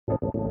It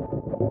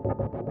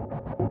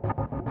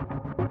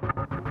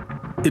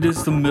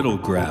is the middle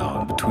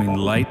ground between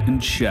light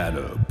and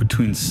shadow,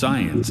 between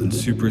science and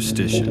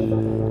superstition,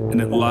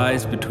 and it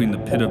lies between the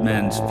pit of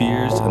man's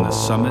fears and the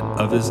summit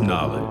of his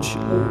knowledge.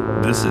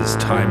 This is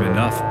Time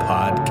Enough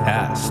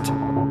Podcast.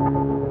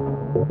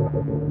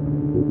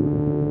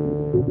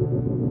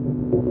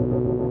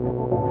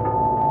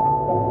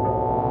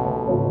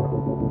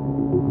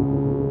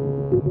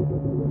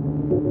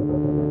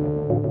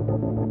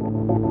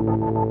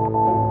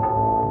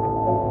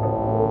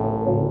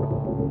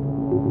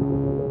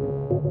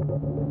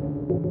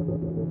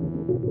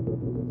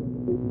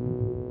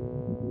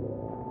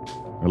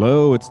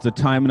 Hello, it's the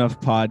Time Enough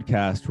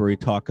Podcast where we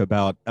talk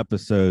about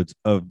episodes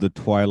of The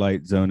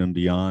Twilight Zone and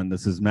beyond.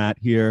 This is Matt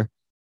here,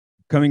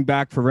 coming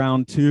back for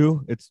round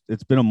two.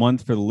 It's been a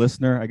month for the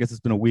listener. I guess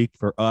it's been a week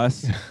for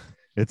us.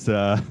 It's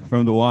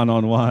from the Juan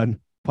on Juan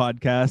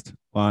podcast.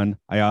 Juan,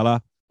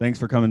 Ayala, thanks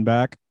for coming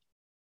back.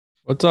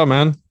 What's up,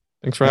 man?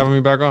 Thanks for having me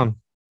back on.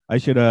 I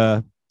should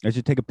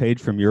take a page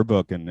from your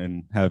book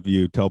and have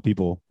you tell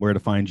people where to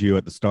find you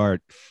at the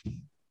start.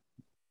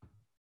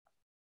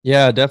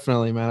 Yeah,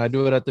 definitely, man. I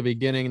do it at the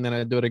beginning and then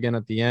I do it again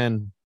at the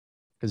end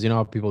because you know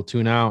how people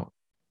tune out.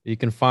 You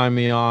can find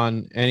me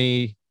on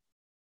any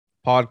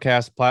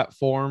podcast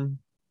platform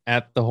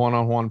at the Juan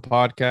on Juan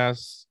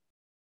podcast.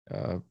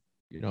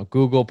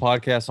 Google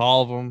Podcasts,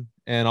 all of them,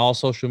 and all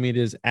social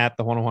medias at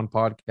the Juan on Juan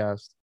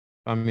podcast.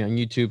 I'm on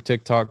YouTube,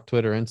 TikTok,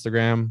 Twitter,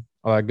 Instagram,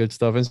 all that good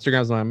stuff.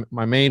 Instagram's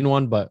my main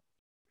one, but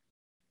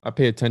I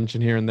pay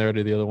attention here and there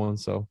to the other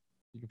ones, so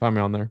you can find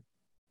me on there.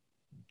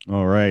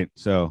 All right.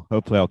 So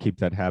hopefully I'll keep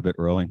that habit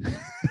rolling.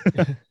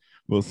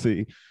 We'll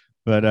see.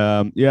 But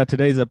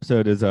today's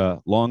episode is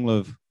Long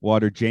Live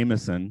Water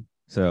Jameson.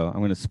 So I'm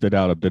going to spit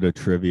out a bit of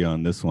trivia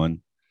on this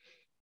one.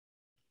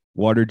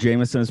 Water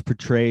Jameson is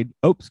portrayed.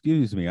 Oh,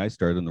 excuse me. I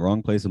started in the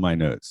wrong place in my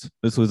notes.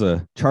 This was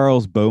a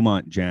Charles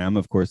Beaumont jam.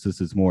 Of course,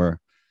 this is more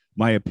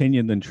my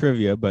opinion than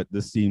trivia, but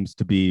this seems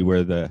to be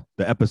where the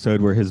episode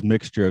where his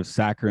mixture of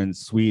saccharine,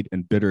 sweet,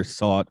 and bitter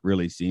salt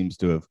really seems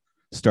to have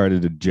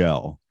started to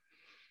gel.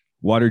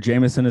 Water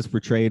Jameson is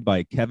portrayed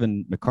by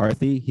Kevin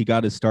McCarthy. He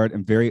got his start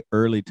in very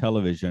early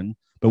television,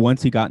 but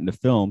once he got into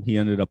film, he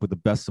ended up with the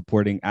Best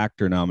Supporting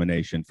Actor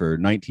nomination for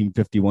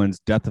 1951's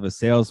Death of a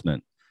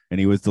Salesman,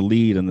 and he was the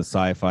lead in the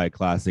sci-fi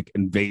classic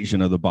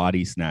Invasion of the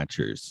Body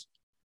Snatchers.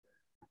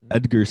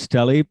 Edgar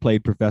Stelly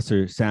played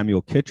Professor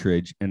Samuel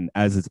Kittredge, and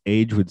as his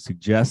age would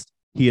suggest,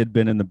 he had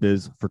been in the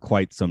biz for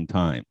quite some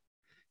time.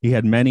 He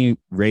had many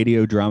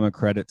radio drama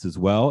credits as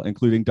well,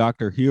 including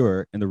Dr.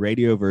 Huer in the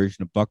radio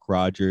version of Buck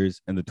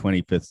Rogers in the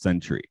 25th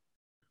Century.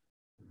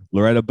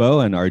 Loretta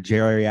Bowen, our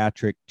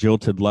geriatric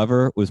jilted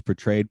lover, was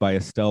portrayed by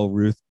Estelle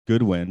Ruth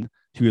Goodwin.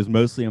 She was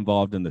mostly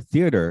involved in the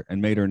theater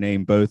and made her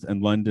name both in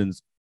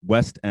London's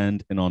West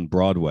End and on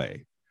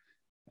Broadway.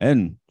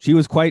 And she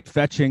was quite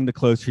fetching the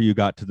closer you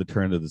got to the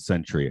turn of the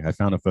century. I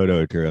found a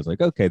photo of her. I was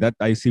like, okay, that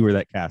I see where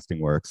that casting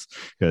works.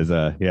 Because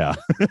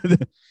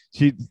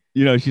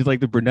she's like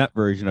the brunette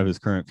version of his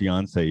current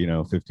fiance,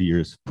 50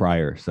 years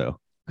prior. So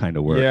kind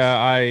of works.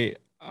 Yeah,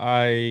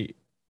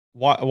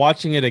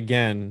 watching it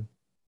again,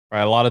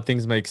 right? A lot of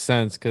things make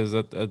sense because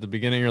at the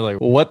beginning you're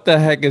like, what the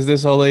heck does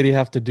this old lady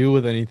have to do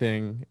with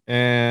anything?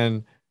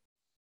 And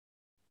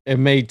it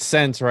made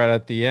sense right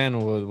at the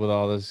end with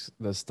all this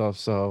stuff.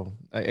 So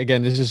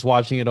again, it's just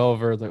watching it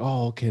over. It's like,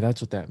 oh, okay,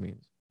 that's what that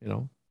means,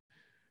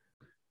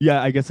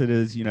 Yeah, I guess it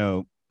is,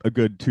 a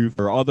good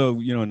twofer. Although,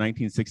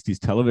 1960s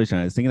television,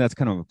 I was thinking that's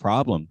kind of a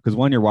problem because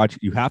one,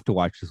 you have to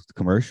watch the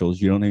commercials.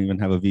 You don't even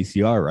have a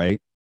VCR, right?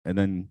 And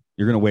then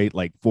you're going to wait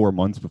like 4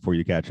 months before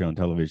you catch it on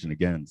television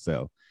again.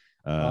 So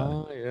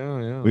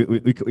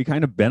we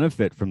kind of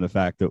benefit from the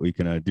fact that we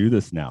can do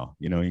this now,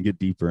 and get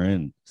deeper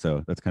in.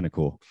 So that's kind of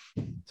cool.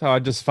 So I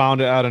just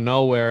found it out of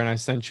nowhere and I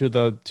sent you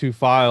the 2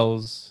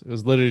 files. It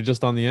was literally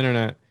just on the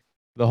internet.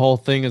 The whole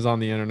thing is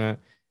on the internet.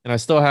 And I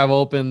still have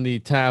open the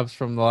tabs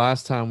from the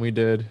last time we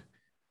did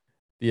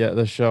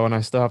the show. And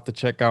I still have to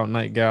check out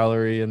Night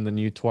Gallery and the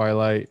new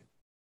Twilight.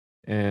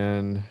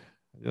 And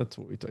that's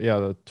what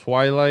the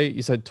Twilight.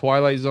 You said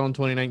Twilight Zone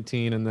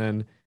 2019 and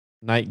then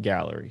Night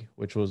Gallery,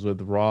 which was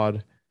with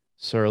Rod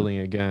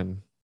Serling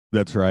again.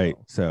 That's right.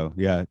 So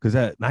yeah, because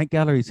that Night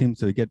Gallery seems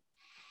to get,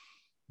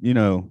 you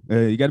got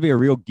to be a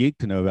real geek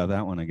to know about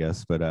that one, I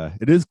guess. But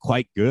it is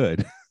quite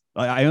good.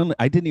 I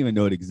didn't even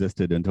know it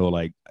existed until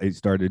I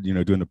started,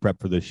 doing the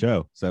prep for this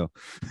show. So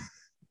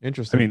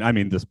interesting. I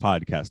mean this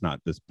podcast,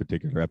 not this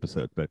particular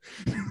episode, but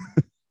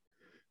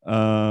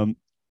Juan,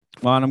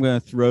 I'm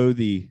going to throw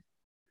the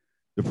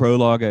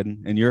prologue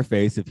in your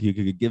face. If you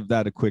could give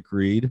that a quick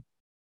read.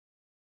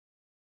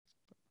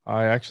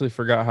 I actually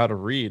forgot how to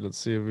read. Let's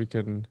see if we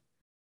can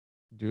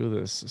do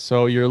this.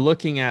 So you're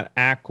looking at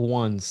Act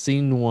 1,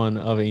 Scene 1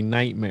 of A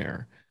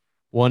Nightmare.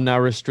 One now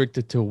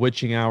restricted to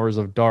witching hours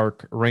of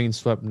dark,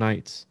 rain-swept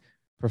nights.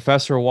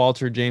 Professor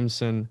Walter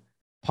Jameson,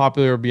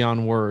 popular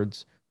beyond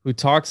words, who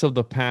talks of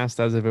the past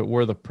as if it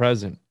were the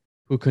present,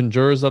 who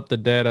conjures up the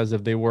dead as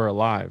if they were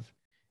alive.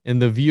 In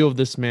the view of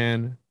this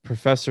man,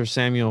 Professor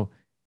Samuel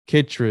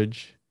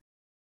Kittredge,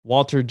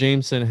 Walter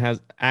Jameson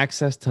has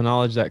access to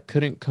knowledge that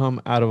couldn't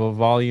come out of a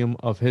volume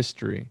of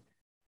history,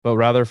 but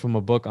rather from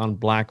a book on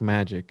black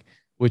magic,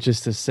 which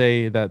is to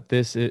say that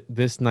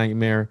this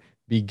nightmare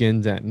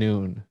begins at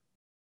noon.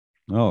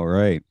 All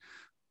right.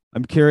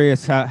 I'm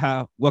curious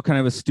how what kind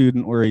of a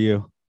student were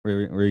you?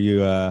 Were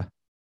you in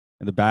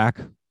the back?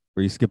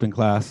 Were you skipping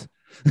class?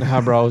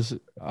 Nah, bro,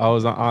 I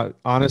was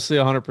honestly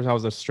 100%. I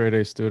was a straight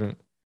A student.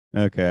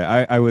 Okay,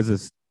 I was a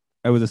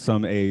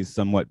some A,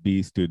 somewhat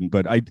B student,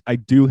 but I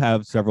do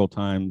have several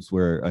times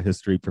where a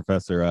history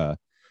professor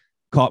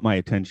caught my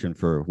attention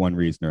for one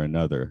reason or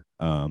another.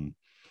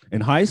 In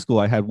high school,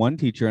 I had one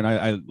teacher, and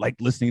I liked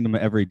listening to him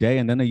every day.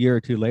 And then a year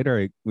or two later,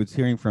 I was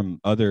hearing from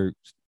other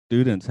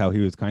students how he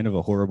was kind of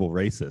a horrible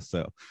racist.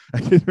 So I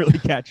didn't really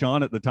catch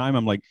on at the time.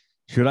 I'm like,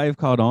 should I have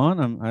caught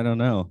on? I don't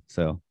know.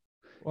 So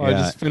Well, I yeah.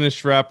 just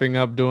finished wrapping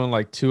up doing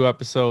like 2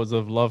 episodes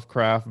of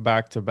Lovecraft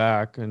back to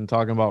back and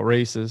talking about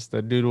racist.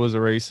 That dude was a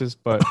racist,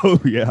 but Oh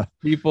yeah.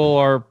 people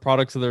are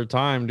products of their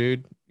time,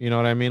 dude. You know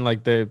what I mean?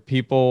 Like the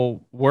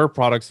people were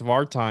products of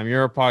our time.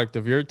 You're a product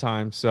of your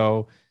time.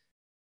 So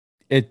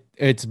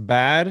it's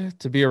bad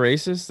to be a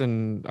racist,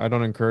 and I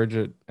don't encourage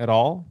it at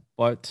all,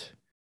 but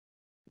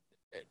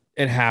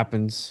it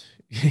happens.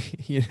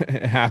 It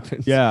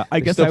happens. Yeah. I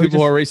There's guess still I would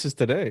people who just are racist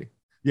today.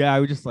 yeah, I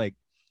would just like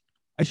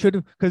I should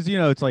have because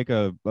it's like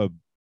a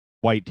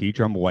white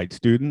teacher. I'm a white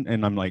student,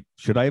 and I'm like,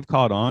 should I have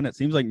caught on? It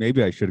seems like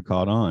maybe I should have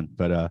caught on,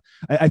 but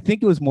I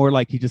think it was more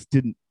like he just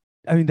didn't.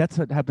 I mean, that's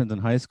what happens in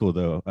high school,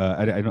 though.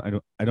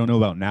 I don't know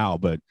about now,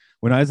 but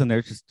when I was in there,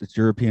 it's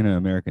European and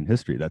American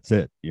history. That's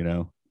it.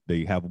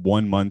 They have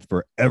 1 month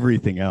for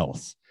everything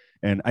else,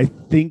 and I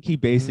think he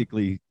Mhm.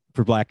 basically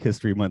for Black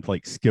History Month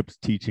like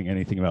skipped teaching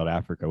anything about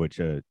Africa, which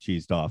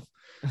cheesed off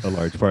a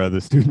large part of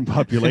the student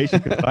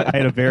population. I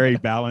had a very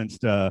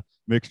balanced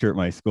mixture at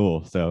my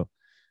school, so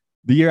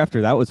the year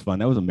after that was fun.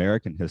 That was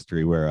American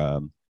history, where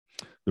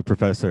the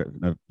professor,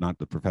 no, not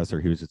the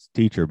professor, he was just a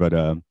teacher, but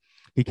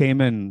he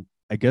came in.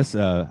 I guess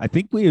I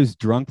think we was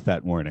drunk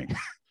that morning,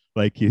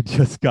 like he had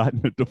just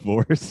gotten a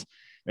divorce,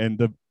 and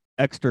the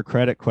extra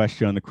credit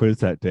question on the quiz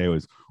that day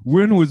was,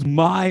 "When was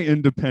my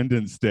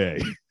Independence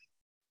Day?"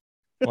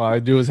 Well, I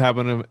do is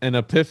having an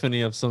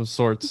epiphany of some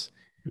sorts.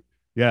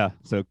 Yeah,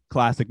 so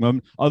classic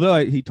moment.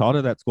 Although he taught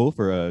it at school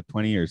for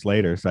 20 years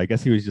later, so I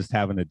guess he was just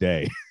having a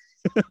day.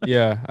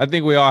 Yeah, I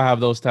think we all have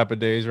those type of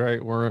days,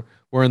 right? We're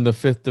in the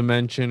fifth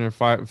dimension or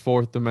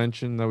fourth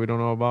dimension that we don't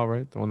know about,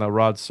 right? The one that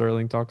Rod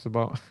Serling talks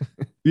about.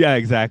 Yeah,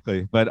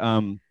 exactly. But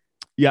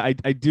yeah,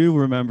 I do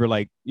remember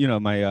like,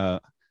 my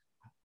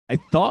I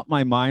thought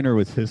my minor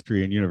was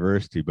history in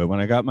university, but when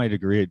I got my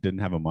degree, it didn't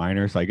have a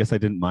minor, so I guess I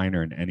didn't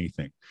minor in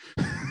anything.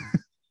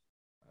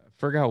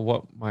 Forgot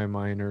what my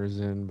minor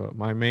is in, but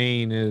my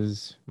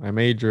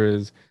major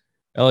is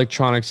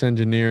electronics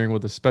engineering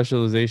with a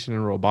specialization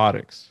in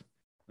robotics.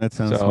 That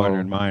sounds smarter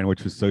than So mine,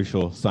 which was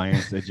social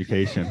science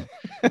education.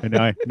 And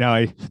now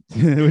I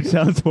which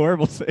sounds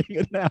horrible saying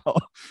it now.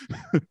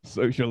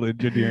 Social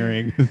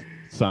engineering,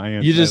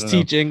 science. you I just don't know.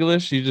 teach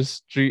English? You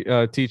just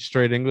teach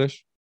straight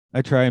English?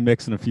 I try and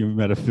mix in a few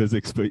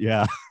metaphysics, but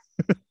yeah.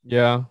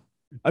 Yeah.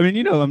 I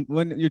mean,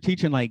 when you're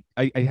teaching, like,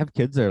 I have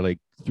kids that are like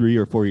 3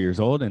 or 4 years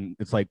old, and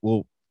it's like,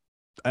 well,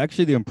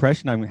 actually, the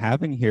impression I'm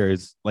having here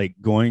is like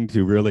going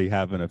to really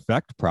have an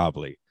effect,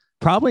 probably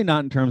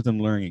not in terms of them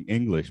learning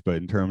English, but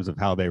in terms of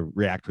how they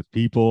react with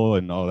people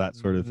and all that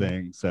sort of Mhm.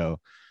 thing. So,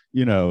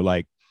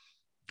 like,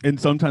 and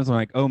sometimes I'm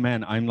like, oh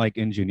man, I'm like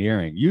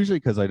engineering, usually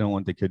because I don't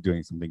want the kid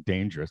doing something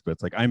dangerous, but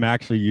it's like I'm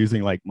actually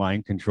using like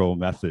mind control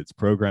methods,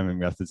 programming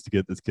methods to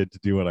get this kid to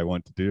do what I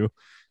want to do.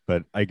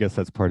 But I guess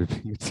that's part of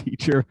being a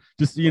teacher.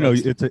 Just, Well,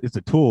 it's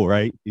a tool,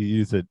 right? You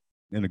use it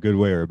in a good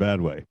way or a bad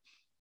way.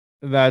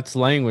 that's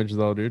language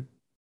though, dude.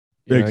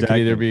 It could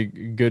either Exactly.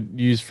 be good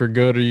used for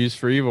good or used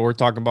for evil. We're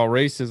talking about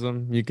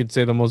racism. You could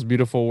say the most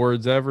beautiful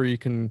words ever. You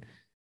can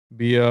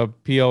be a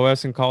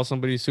POS and call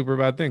somebody super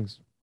bad things.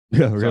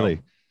 Yeah, So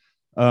really.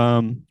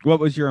 What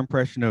was your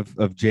impression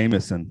of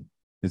Jameson?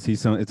 Is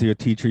he a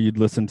teacher you'd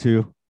listen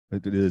to?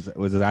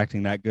 Was his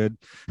acting that good?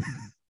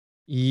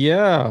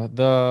 yeah,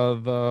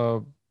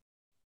 the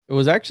it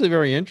was actually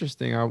very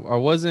interesting.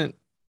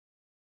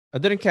 I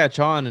didn't catch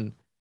on in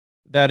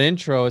that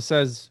intro. It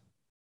says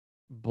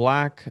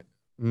black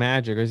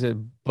magic. Is it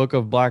Book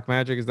of Black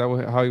Magic? Is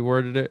that how you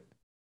worded it?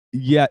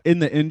 Yeah, in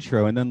the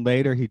intro, and then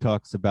later he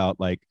talks about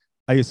like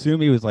I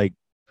assume he was like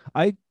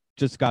I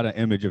just got an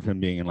image of him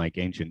being in like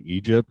ancient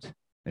Egypt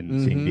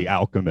and seeing Mm-hmm. the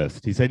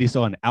alchemist. He said he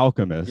saw an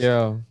alchemist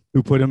Yeah.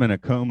 who put him in a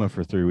coma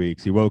for 3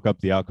 weeks. He woke up,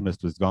 the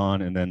alchemist was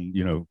gone, and then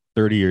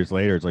 30 years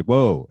later, it's like,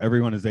 whoa,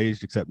 everyone is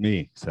aged except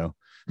me. So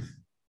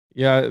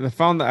Yeah, I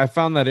found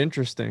that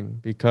interesting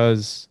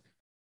because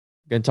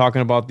again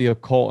talking about the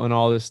occult and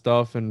all this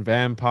stuff and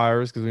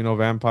vampires because we know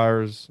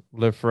vampires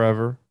live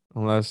forever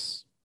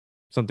unless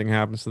something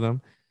happens to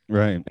them.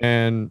 right.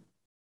 And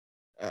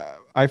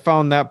I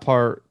found that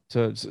part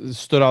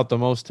stood out the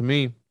most to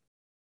me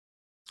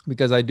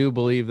because I do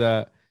believe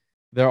that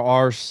there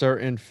are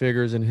certain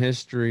figures in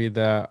history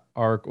that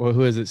are, well,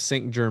 who is it?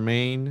 Saint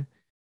Germain,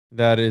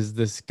 that is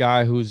this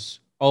guy who's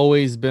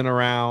always been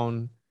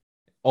around,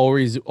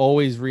 always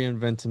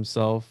reinvent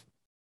himself,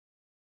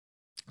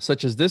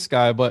 such as this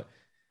guy. But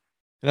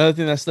another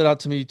thing that stood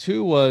out to me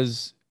too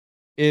was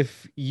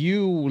if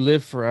you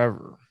live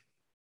forever,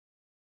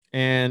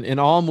 and in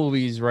all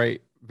movies,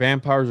 right,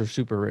 vampires are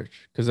super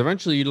rich because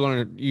eventually you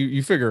learn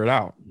you figure it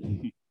out.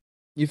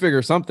 You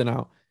figure something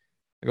out.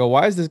 I go,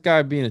 why is this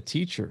guy being a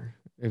teacher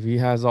if he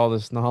has all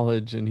this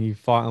knowledge and he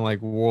fought in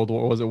like World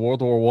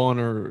War One,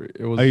 or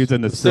it was He's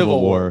in the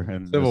Civil War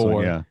and Civil this one,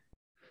 War. yeah.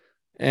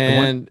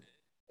 And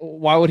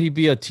why would he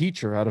be a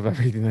teacher out of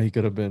everything that he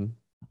could have been?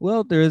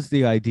 Well, there is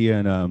the idea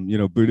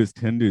in Buddhist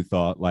Hindu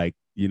thought, like,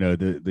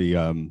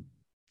 the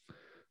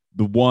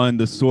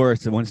source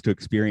that wants to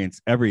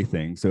experience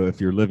everything. So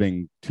if you're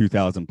living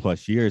 2,000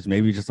 plus years,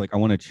 maybe just like, I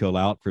want to chill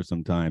out for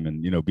some time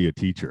and be a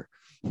teacher.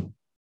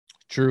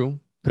 True.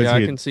 Yeah,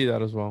 I can see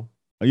that as well.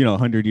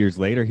 100 years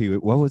later,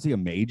 what was he, a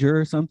major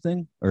or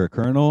something, or a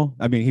colonel?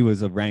 I mean, he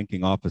was a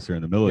ranking officer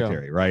in the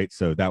military, right?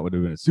 So that would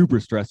have been a super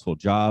stressful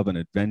job and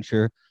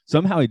adventure.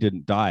 Somehow he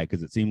didn't die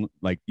because it seemed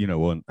like,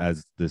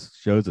 as this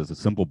shows us, a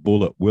simple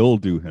bullet will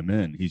do him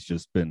in. He's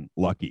just been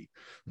lucky.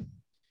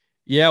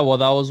 Yeah, well,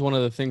 that was one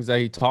of the things that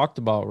he talked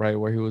about, right?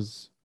 Where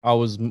I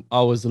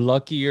was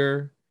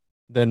luckier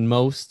than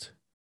most.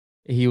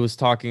 He was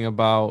talking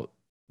about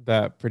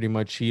that pretty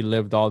much he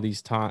lived all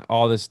this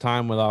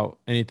time without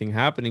anything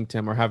happening to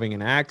him or having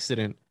an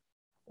accident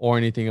or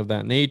anything of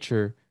that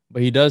nature.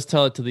 But he does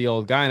tell it to the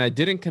old guy, and I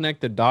didn't connect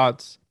the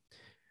dots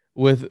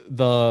with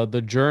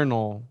the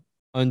journal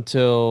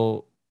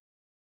until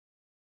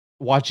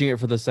watching it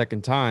for the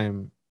second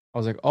time. I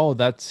was like, oh,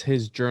 that's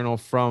his journal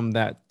from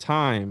that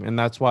time. And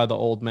that's why the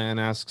old man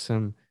asks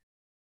him,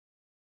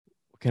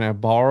 can I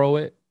borrow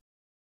it?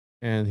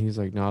 And he's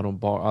like, no,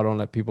 I don't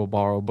let people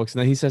borrow books. And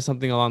then he says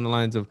something along the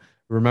lines of,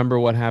 remember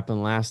what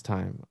happened last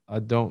time.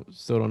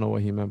 Still don't know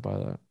what he meant by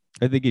that.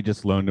 I think he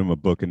just loaned him a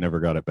book and never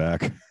got it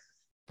back.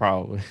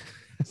 Probably.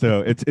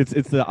 So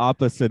it's the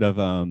opposite of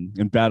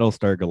in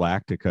Battlestar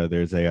Galactica.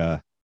 There's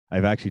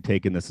I've actually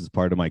taken this as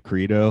part of my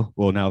credo.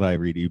 Well, now that I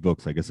read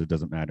ebooks, I guess it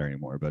doesn't matter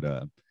anymore. But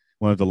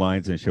one of the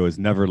lines in the show is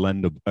never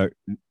lend a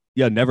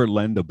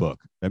book.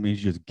 That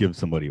means you just give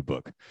somebody a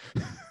book.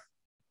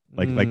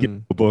 Like if I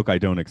give a book, I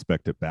don't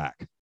expect it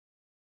back.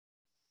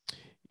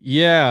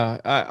 Yeah,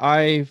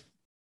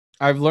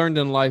 I've learned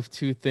in life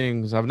two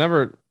things. I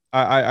read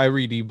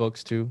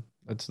ebooks too.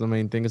 That's the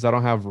main thing, is I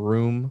don't have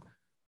room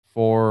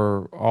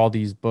for all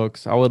these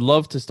books. I would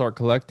love to start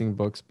collecting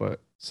books, but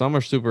some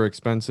are super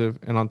expensive.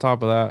 And on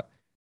top of that,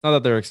 not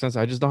that they're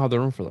expensive, I just don't have the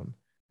room for them.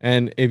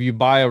 And if you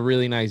buy a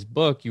really nice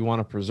book, you want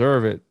to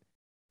preserve it.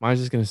 Mine's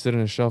just gonna sit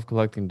on a shelf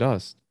collecting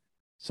dust.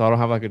 So I don't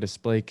have like a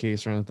display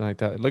case or anything like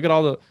that. Look at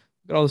all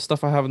the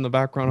stuff I have in the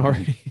background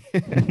already.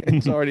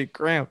 It's already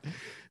cramped.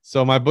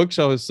 So my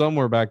bookshelf is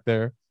somewhere back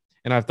there.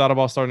 And I've thought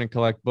about starting to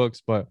collect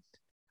books, but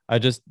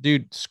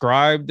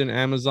Scribed in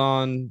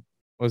Amazon,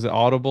 was it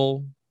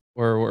Audible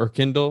or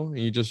Kindle? And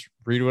you just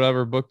read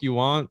whatever book you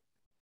want,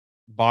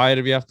 buy it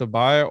if you have to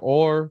buy it,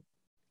 or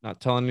not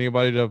telling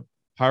anybody to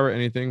pirate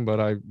anything, but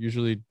I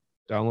usually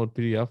download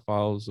PDF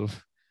files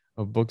of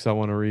books I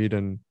want to read,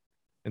 and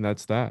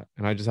that's that.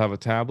 And I just have a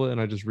tablet and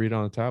I just read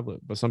on a tablet.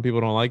 But some people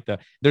don't like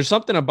that. There's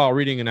something about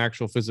reading an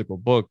actual physical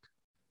book,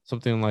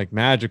 something like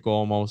magical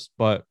almost,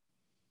 but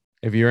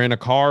if you're in a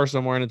car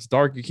somewhere and it's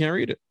dark, you can't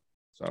read it.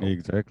 So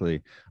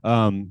exactly.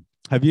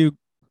 Have you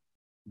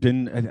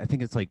been, I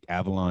think it's like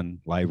Avalon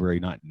Library,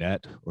 not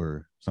net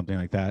or something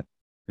like that.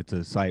 It's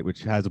a site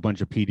which has a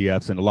bunch of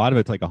PDFs, and a lot of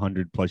it's like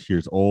 100 plus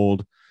years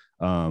old.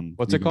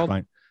 What's it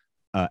called?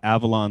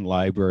 Avalon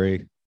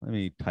Library. Let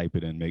me type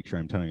it in, make sure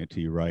I'm telling it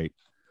to you right.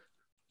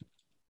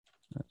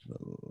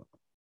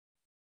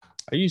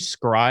 I use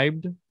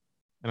Scribed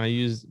and I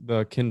use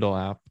the Kindle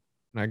app,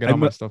 and I get all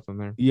my stuff in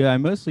there. Yeah, I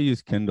mostly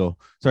use Kindle.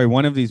 Sorry,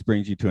 one of these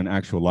brings you to an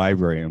actual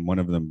library, and one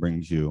of them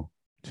brings you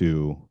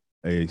to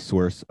a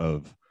source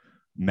of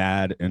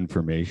mad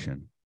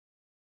information.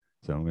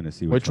 So I'm going to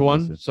see which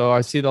one. So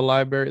I see the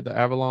library, the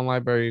Avalon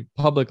Library,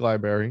 public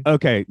library.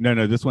 Okay,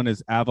 no, this one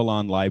is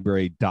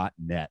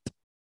avalonlibrary.net.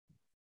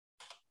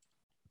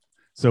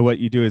 So what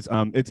you do is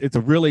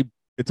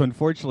it's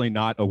unfortunately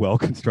not a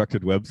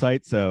well-constructed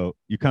website. So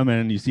you come in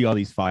and you see all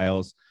these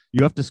files.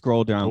 You have to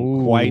scroll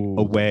down quite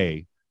a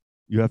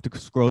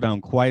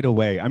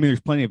way. I mean, there's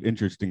plenty of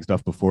interesting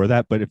stuff before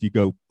that, but if you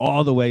go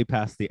all the way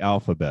past the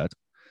alphabet,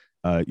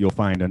 you'll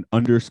find an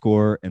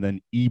underscore and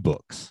then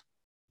ebooks.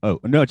 Oh,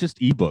 no, it's just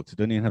ebooks. It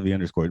doesn't even have the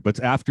underscore, but it's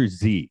after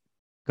Z. It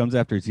comes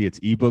after Z. It's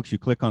ebooks. You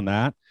click on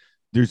that.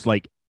 There's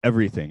like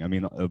everything. I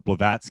mean,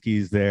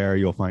 Blavatsky's there.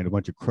 You'll find a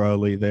bunch of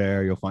Crowley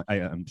there. You'll find,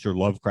 I'm sure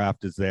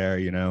Lovecraft is there,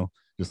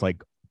 just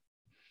like.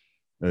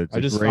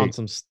 I just found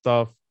some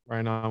stuff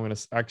right now. I'm going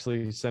to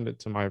actually send it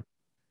to my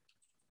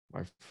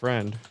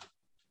friend.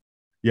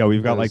 Yeah,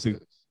 we've got like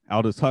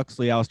Aldous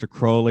Huxley, Aleister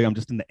Crowley. I'm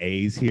just in the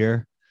A's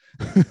here.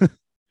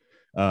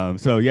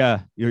 So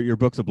yeah, your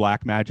books of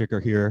black magic are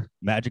here.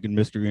 Magic and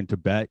Mystery in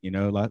Tibet,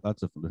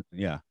 lots of,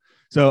 yeah.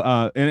 So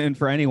and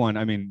for anyone,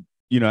 I mean,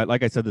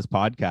 like I said, this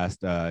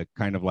podcast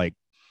kind of like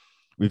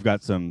we've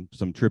got some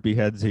trippy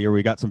heads here.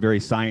 We got some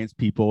very science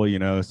people,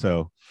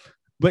 so,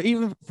 but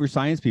even for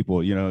science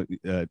people,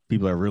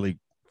 people are really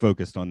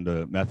focused on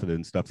the method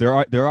and stuff. There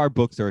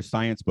are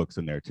science books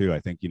in there too. I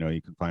think, you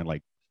can find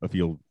like a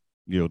field,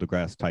 Neil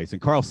deGrasse Tyson,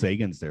 Carl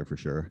Sagan's there for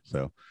sure.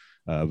 So,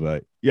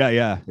 but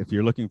yeah, if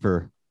you're looking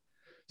for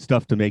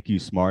stuff to make you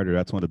smarter,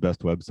 that's one of the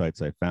best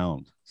websites I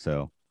found.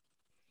 So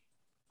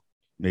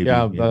maybe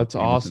that's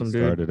Jameson awesome,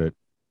 dude. started it.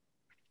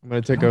 I'm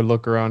gonna take a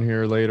look around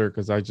here later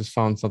because I just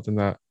found something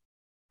that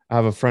I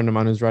have a friend of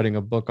mine who's writing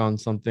a book on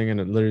something, and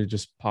it literally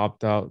just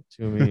popped out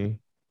to me.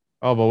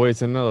 Oh, but wait,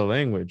 it's another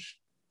language.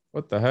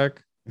 What the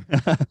heck?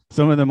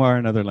 Some of them are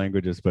in other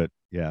languages, but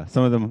yeah,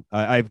 some of them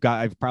I've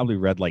probably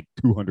read like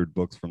 200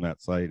 books from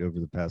that site over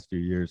the past few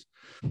years.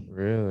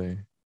 Really?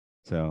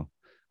 So,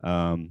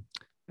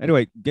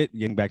 anyway,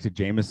 getting back to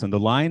Jameson, the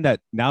line that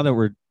now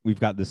that we've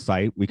got this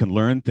site, we can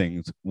learn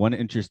things. One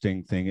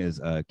interesting thing is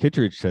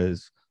Kittredge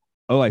says,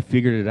 "Oh, I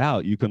figured it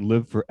out. You can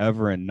live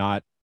forever and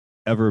not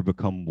ever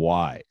become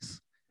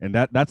wise." And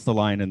that's the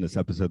line in this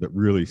episode that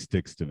really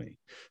sticks to me.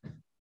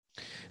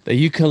 That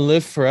you can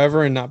live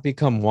forever and not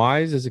become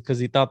wise? Is it because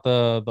he thought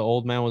the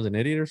old man was an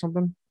idiot or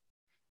something?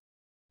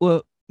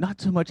 Well,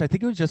 not so much. I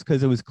think it was just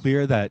because it was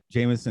clear that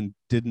Jameson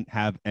didn't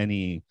have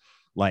any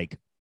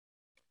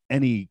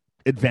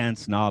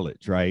advanced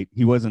knowledge, right?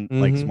 He wasn't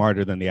like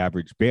smarter than the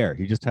average bear.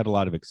 He just had a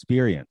lot of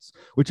experience,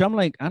 which I'm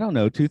like, I don't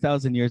know,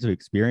 2,000 years of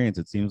experience.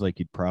 It seems like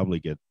he'd probably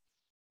get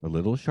a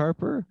little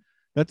sharper.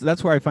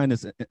 That's where I find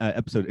this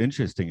episode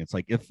interesting. It's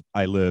like, if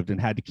I lived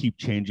and had to keep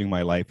changing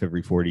my life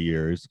every 40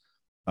 years,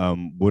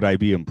 would I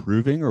be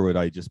improving or would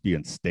I just be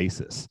in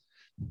stasis?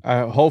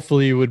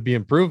 Hopefully you would be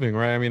improving,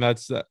 right? I mean,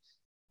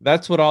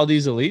 that's what all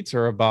these elites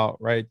are about,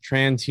 right?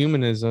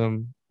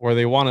 Transhumanism, where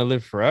they want to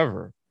live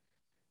forever.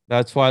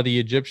 That's why the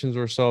Egyptians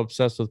were so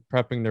obsessed with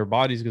prepping their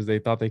bodies, because they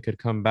thought they could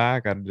come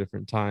back at a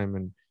different time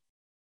and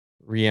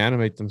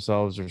reanimate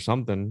themselves or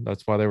something.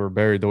 That's why they were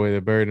buried the way they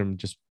buried them.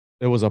 Just,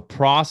 it was a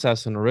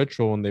process and a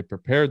ritual when they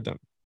prepared them.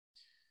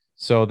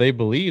 So they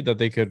believed that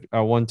they could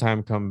at one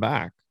time come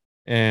back.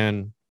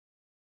 And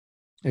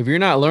if you're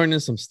not learning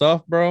some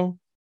stuff, bro,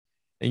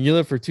 and you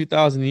live for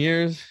 2,000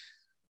 years,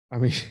 I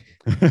mean,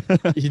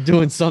 you're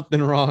doing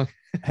something wrong.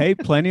 Hey,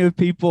 plenty of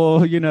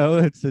people,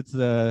 it's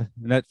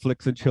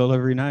Netflix and chill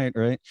every night,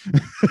 right?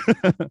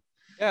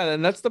 Yeah,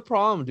 and that's the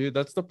problem, dude.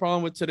 That's the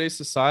problem with today's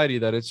society,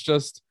 that it's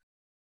just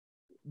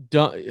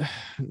done.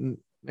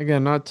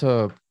 Again, not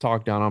to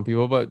talk down on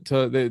people, but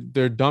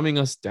they're dumbing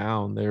us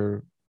down.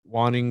 They're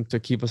wanting to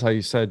keep us, how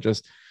you said,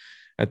 just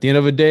at the end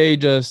of the day,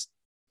 just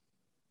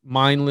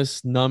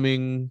mindless,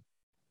 numbing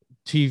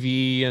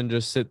TV and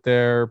just sit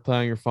there, play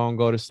on your phone,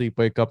 go to sleep,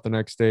 wake up the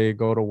next day,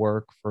 go to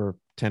work for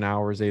 10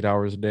 hours, 8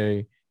 hours a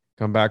day,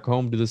 come back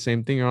home, do the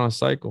same thing. You're on a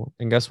cycle.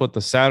 And guess what?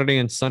 The Saturday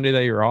and Sunday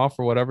that you're off,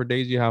 or whatever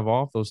days you have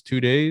off, those 2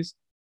 days,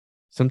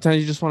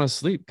 sometimes you just want to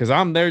sleep. Because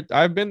I'm there.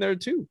 I've been there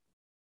too.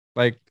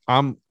 Like,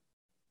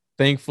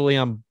 thankfully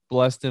I'm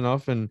blessed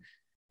enough and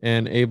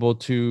able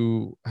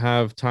to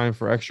have time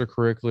for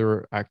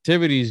extracurricular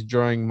activities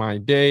during my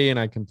day, and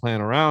I can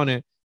plan around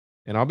it.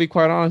 And I'll be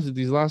quite honest, with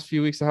these last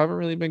few weeks, I haven't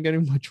really been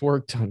getting much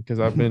work done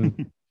because I've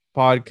been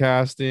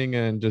podcasting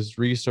and just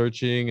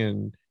researching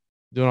and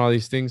doing all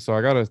these things. So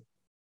I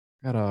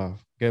gotta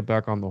get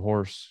back on the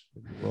horse.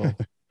 Well,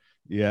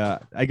 yeah,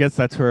 I guess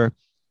that's where,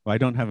 well, I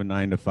don't have a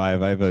 9 to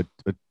 5. I have a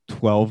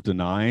 12 to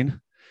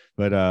 9.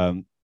 But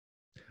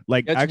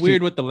like, that's actually,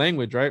 weird with the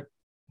language, right?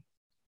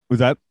 Was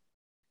that?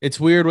 It's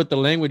weird with the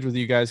language with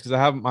you guys, because I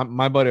have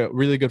my buddy, a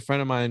really good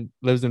friend of mine,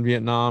 lives in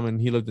Vietnam,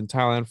 and he lived in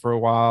Thailand for a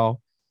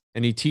while,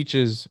 and he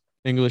teaches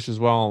English as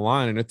well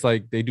online. And it's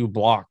like they do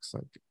blocks.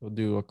 Like, they'll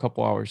do a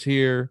couple hours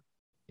here,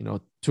 2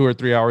 or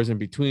 3 hours in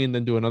between,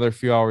 then do another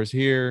few hours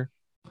here,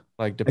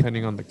 like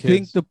depending on the kids. I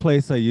think the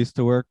place I used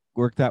to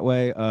work that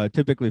way.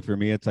 Typically for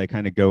me, it's I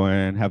kind of go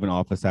in, have an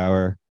office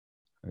hour,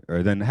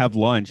 or then have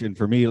lunch. And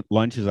for me,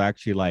 lunch is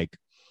actually like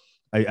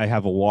I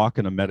have a walk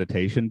and a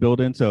meditation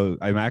built in. So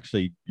I'm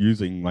actually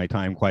using my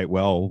time quite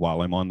well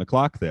while I'm on the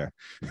clock there.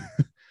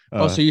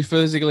 So you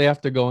physically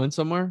have to go in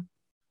somewhere?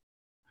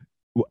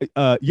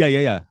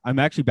 Yeah. I'm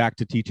actually back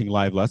to teaching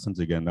live lessons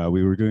again.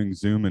 We were doing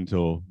Zoom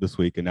until this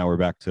week, and now we're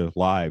back to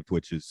live,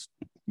 which is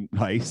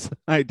nice.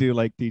 I do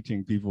like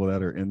teaching people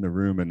that are in the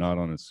room and not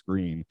on a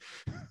screen.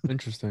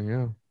 Interesting,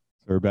 yeah. So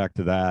we're back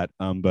to that.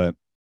 But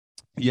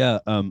yeah,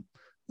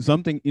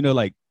 something,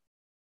 like,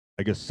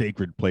 I guess,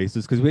 sacred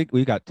places, because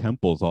we got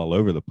temples all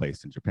over the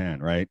place in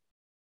Japan, right?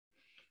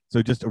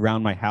 So just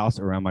around my house,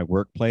 around my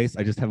workplace,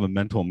 I just have a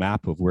mental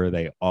map of where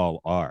they all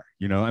are.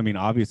 I mean,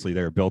 obviously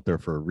they're built there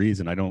for a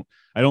reason. I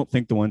don't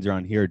think the ones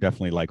around here are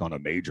definitely like on a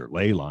major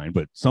ley line,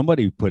 but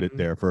somebody put it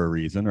there for a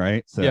reason,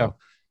 right? So yeah.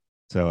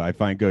 So I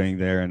find going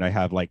there, and I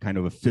have like kind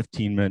of a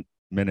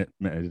 15-minute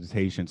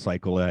meditation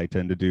cycle that I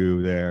tend to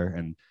do there.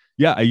 And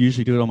yeah, I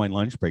usually do it on my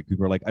lunch break.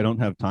 People are like, I don't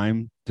have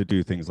time to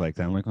do things like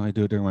that. I'm like, oh, I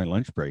do it during my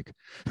lunch break.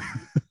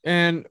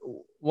 And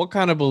what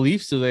kind of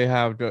beliefs do they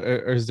have?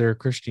 Is there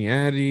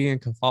Christianity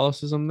and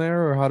Catholicism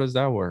there, or how does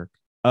that work?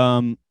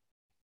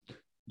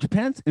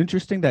 Japan's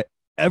interesting that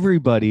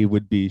everybody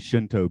would be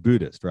Shinto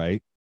Buddhist,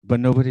 right? But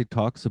nobody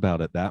talks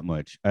about it that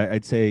much.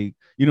 I'd say,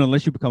 you know,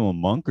 unless you become a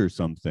monk or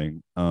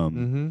something,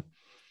 Mm-hmm.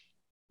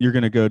 you're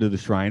going to go to the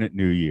shrine at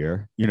New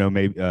Year. You know,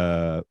 maybe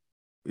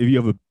if you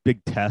have a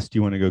big test,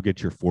 you want to go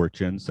get your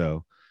fortune.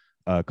 So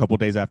a couple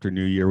days after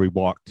New Year, we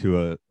walked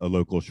to a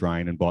local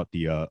shrine and bought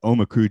the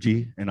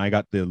omakuji, and I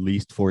got the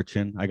least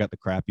fortune. I got the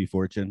crappy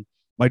fortune.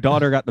 My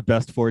daughter got the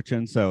best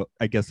fortune, so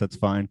I guess that's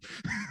fine.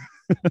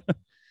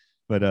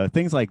 But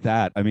things like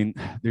that, I mean,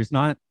 there's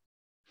not.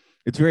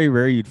 It's very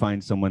rare you'd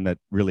find someone that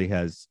really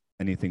has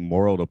anything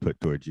moral to put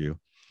towards you.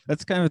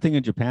 That's kind of a thing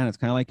in Japan. It's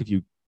kind of like if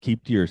you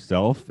keep to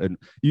yourself, and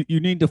you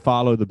need to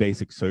follow the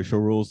basic social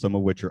rules, some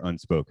of which are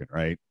unspoken,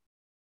 right?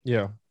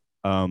 Yeah.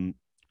 Um,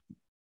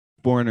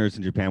 Foreigners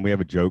in Japan, we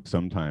have a joke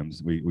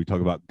sometimes. We talk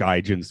about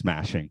gaijin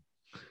smashing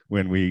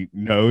when we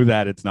know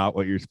that it's not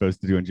what you're supposed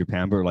to do in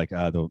Japan, but we're like,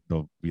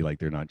 they'll be like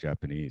they're not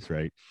Japanese,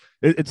 right?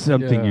 It's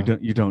something Yeah.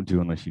 you don't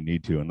do unless you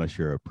need to, unless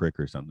you're a prick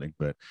or something.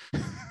 But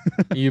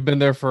You've been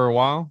there for a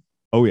while?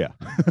 oh yeah,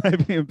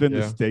 I've been to the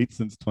Yeah. States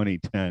since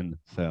 2010.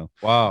 So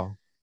Wow.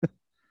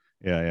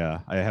 yeah.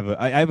 I have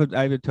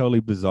a totally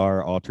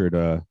bizarre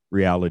altered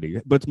reality.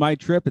 But it's my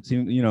trip. It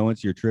seems, you know,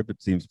 once your trip,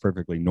 it seems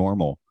perfectly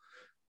normal.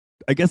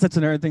 I guess that's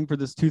another thing for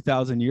this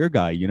 2000-year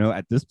guy. You know,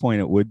 at this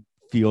point, it would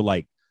feel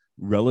like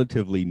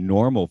relatively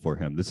normal for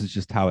him. This is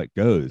just how it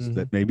goes. Mhm.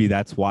 That maybe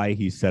that's why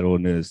he's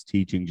settled in his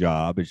teaching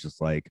job. It's just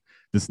like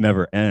this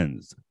never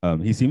ends.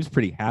 He seems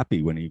pretty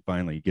happy when he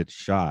finally gets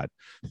shot.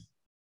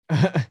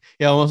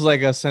 Yeah, almost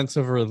like a sense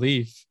of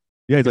relief.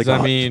 Yeah, he's like, Because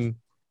I oh, mean,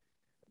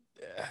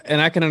 and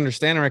I can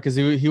understand it, right? Because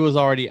he was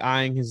already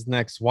eyeing his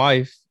next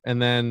wife,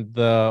 and then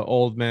the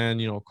old man,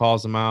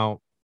 calls him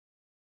out,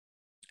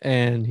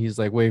 and he's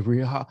like, "Wait,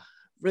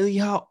 really,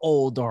 how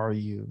old are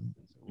you?"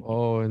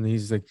 Oh, and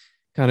he's like,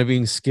 kind of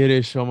being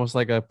skittish, almost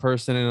like a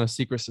person in a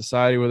secret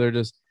society where they're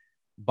just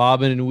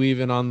bobbing and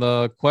weaving on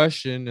the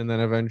question, and then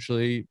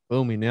eventually,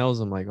 boom, he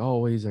nails him. Like,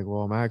 oh, he's like,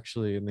 "Well, I'm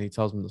actually," and then he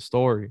tells him the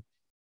story.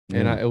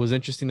 And yeah. it was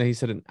interesting that he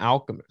said an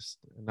alchemist,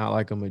 not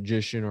like a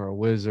magician or a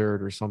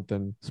wizard or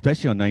something.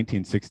 Especially on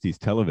 1960s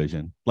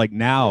television. Like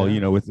now, you Yeah.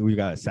 know, with we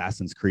got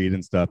Assassin's Creed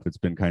and stuff, it's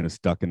been kind of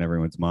stuck in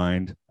everyone's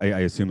mind. I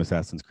assume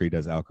Assassin's Creed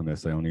has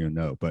alchemists. I don't even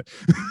know, but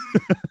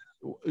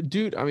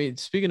Dude, I mean,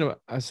 speaking of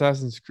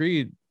Assassin's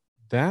Creed,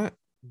 that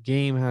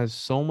game has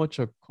so much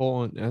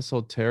occult and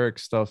esoteric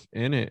stuff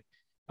in it.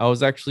 I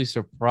was actually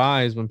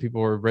surprised when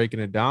people were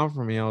breaking it down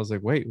for me. I was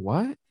like, wait,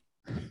 what?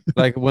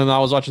 Like when I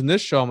was watching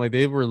this show, I'm like,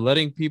 they were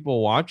letting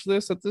people watch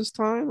this at this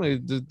time.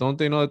 Like, don't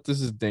they know that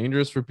this is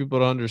dangerous for people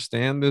to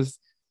understand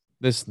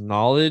this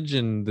knowledge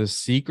and this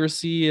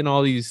secrecy and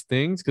all these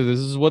things? Because this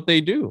is what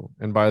they do,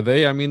 and by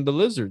they I mean the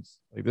lizards.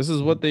 Like this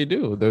is what they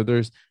do.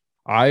 There's,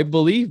 I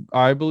believe,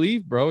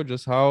 bro,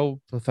 just how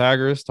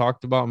Pythagoras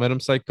talked about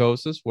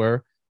metempsychosis,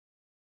 where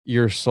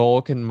your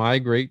soul can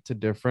migrate to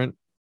different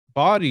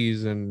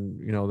bodies, and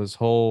this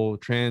whole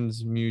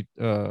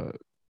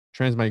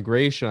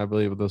transmigration, I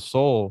believe, of the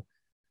soul,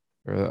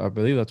 or I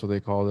believe that's what they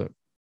called it.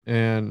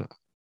 And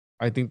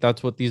I think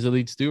that's what these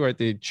elites do, right?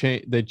 They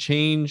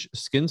change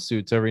skin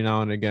suits every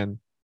now and again.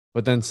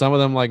 But then some of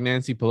them, like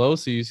Nancy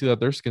Pelosi, you see that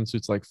their skin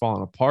suits like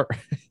falling apart.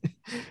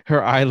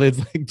 Her eyelids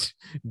like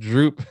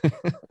droop.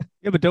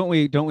 yeah, but don't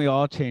we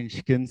all change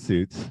skin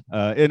suits?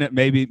 And it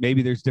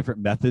maybe there's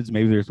different methods.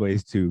 Maybe there's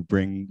ways to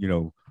bring, you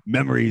know,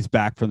 memories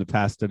back from the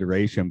past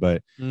iteration.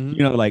 But Mhm.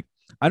 you know, like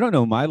I don't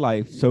know my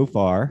life so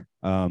far.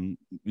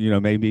 You know,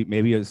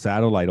 maybe a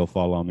satellite will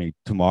fall on me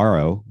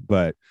tomorrow.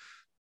 But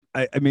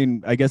I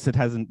mean, I guess it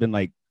hasn't been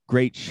like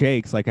great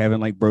shakes. Like I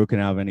haven't like broken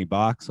out of any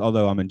box,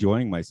 although I'm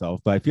enjoying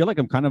myself. But I feel like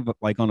I'm kind of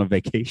like on a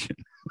vacation.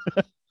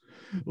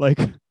 Like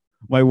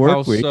my How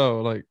work week.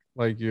 so?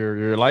 Like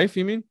your life,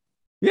 you mean?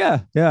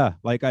 Yeah.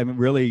 Like I'm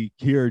really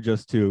here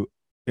just to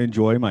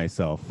enjoy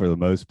myself for the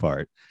most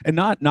part, and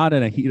not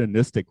in a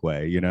hedonistic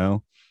way, you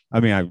know. I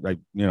mean, I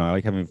you know I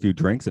like having a few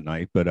drinks at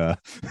night, but but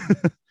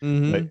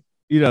Mm-hmm.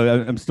 you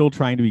know I'm still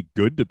trying to be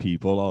good to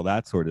people, all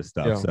that sort of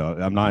stuff. Yeah. So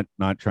I'm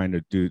not trying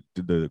to do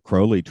the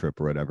Crowley trip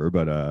or whatever,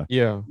 but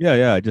Yeah.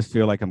 yeah. I just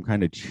feel like I'm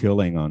kind of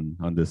chilling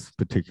on this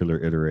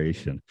particular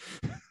iteration.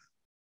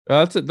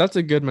 That's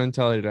a good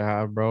mentality to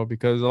have, bro,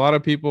 because a lot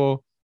of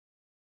people,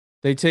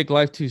 they take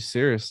life too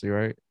seriously,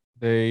 right?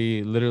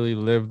 They literally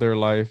live their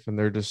life and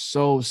they're just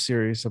so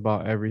serious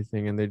about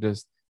everything, and they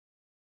just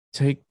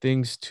take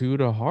things too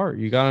to heart.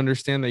 You got to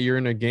understand that you're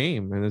in a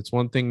game, and it's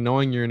one thing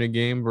knowing you're in a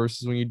game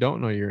versus when you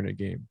don't know you're in a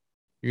game.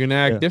 You're going to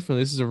act Yeah,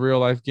 differently. This is a real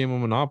life game of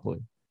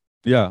Monopoly.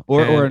 yeah,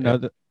 or And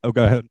another. Oh,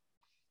 go ahead.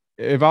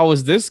 if I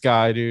was this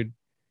guy, dude,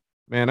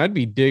 man, I'd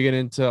be digging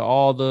into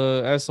all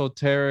the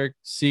esoteric,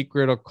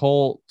 secret,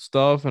 occult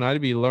stuff, and I'd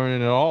be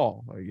learning it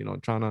all.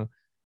 Like, trying to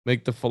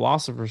make the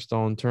philosopher's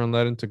stone turn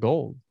lead into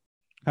gold.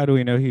 How do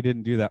we know he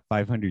didn't do that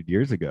 500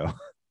 years ago?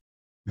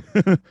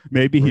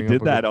 Maybe he Bring up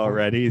did a that good point.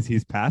 already.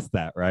 He's past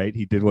that, right?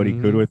 He did what he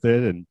could Mm-hmm. with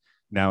it, and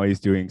now he's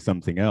doing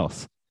something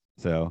else.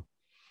 So,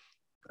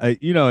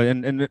 you know,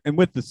 and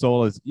with the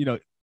soul is, you know,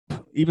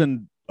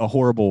 even a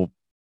horrible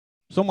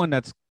someone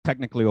that's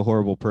technically a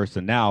horrible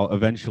person now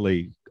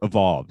eventually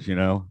evolves,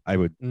 I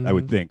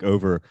would think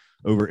over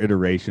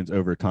iterations,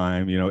 over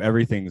time,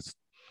 everything's,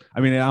 I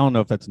mean, I don't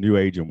know if that's new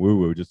age and woo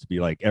woo, just to be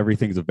like,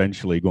 everything's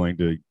eventually going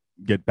to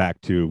get back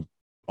to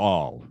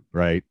all,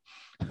 right?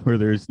 Where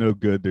there's no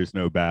good, there's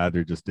no bad,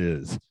 there just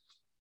is.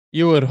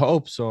 You would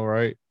hope so,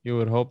 right? You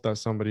would hope that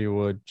somebody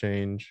would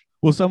change.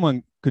 Well,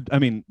 someone could, I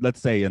mean,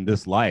 let's say in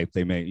this life,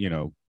 they may,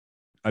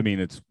 I mean,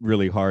 it's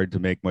really hard to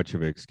make much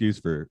of an excuse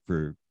for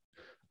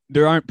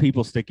there aren't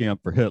people sticking up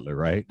for Hitler,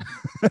 right?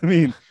 I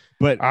mean,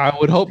 but I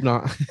would hope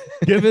not.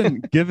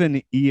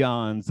 given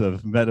eons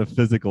of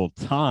metaphysical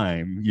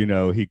time,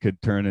 he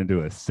could turn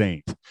into a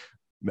saint.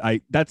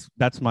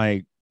 That's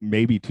my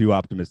maybe too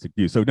optimistic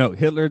view. So no,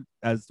 Hitler,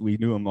 as we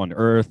knew him on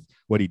Earth,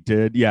 what he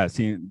did, yeah,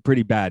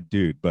 pretty bad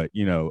dude, but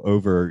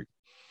over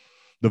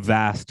the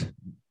vast,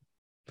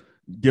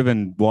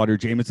 given Walter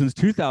Jameson's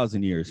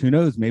 2,000 years, who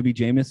knows? Maybe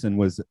Jameson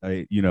was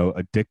a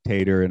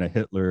dictator and a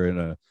Hitler and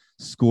a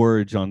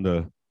scourge on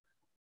the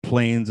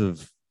plains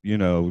of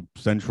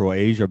Central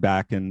Asia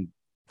back in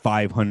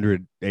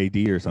 500 AD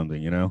or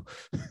something.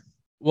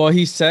 Well,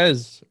 he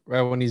says,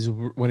 right, when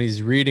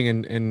he's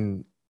reading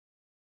and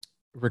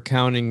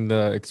recounting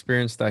the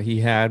experience that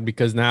he had,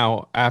 because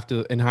now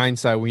after, in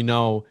hindsight, we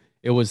know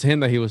it was him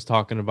that he was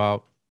talking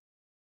about,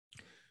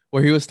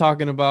 where he was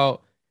talking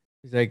about,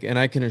 he's like, and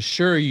I can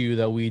assure you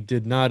that we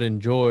did not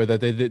enjoy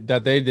that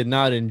they did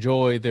not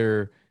enjoy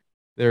their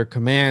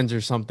commands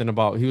or something.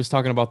 About, he was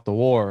talking about the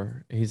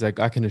war. He's like,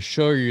 I can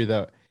assure you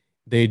that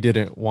they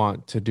didn't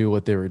want to do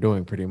what they were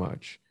doing, pretty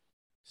much.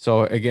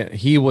 So again,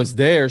 he was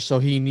there, so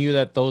he knew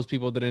that those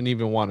people didn't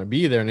even want to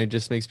be there. And it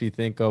just makes me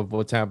think of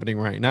what's happening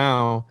right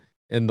now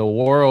in the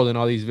world, and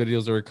all these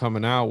videos that are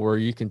coming out where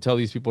you can tell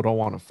these people don't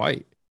want to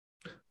fight.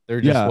 They're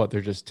just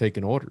they're just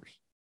taking orders.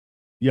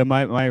 Yeah,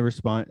 my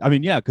response, I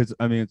mean, yeah, because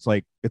I mean, it's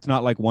like, it's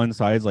not like one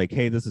side's like,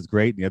 hey, this is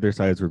great, and the other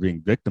sides were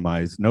being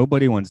victimized.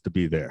 Nobody wants to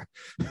be there.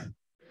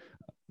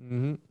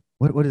 Mm-hmm.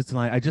 What is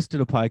tonight? I just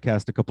did a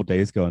podcast a couple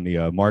days ago on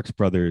the Marx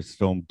Brothers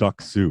film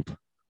Duck Soup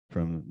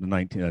from the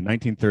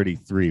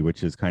 1933,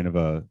 which is kind of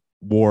a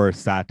war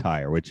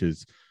satire, which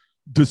is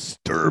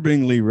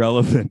disturbingly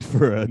relevant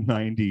for a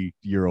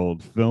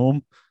 90-year-old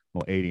film.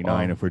 Well,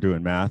 89 Wow. if we're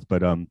doing math,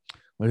 but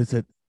what is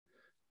it?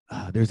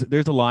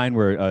 There's a line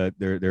where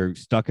they're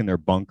stuck in their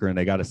bunker and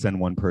they got to send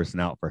one person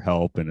out for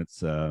help, and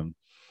it's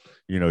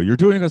you're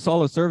doing us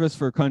all a service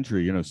for a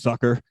country,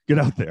 sucker, get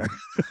out there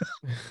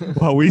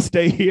while we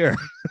stay here.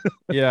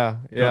 Yeah,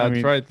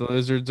 that's right. The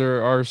lizards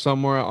are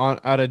somewhere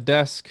at a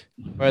desk.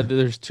 Right,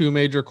 there's two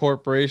major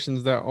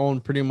corporations that own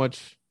pretty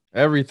much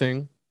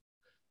everything.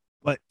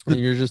 But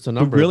you're just a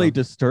number. The really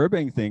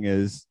disturbing thing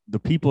is the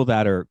people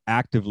that are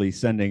actively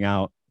sending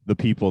out the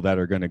people that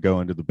are going to go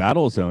into the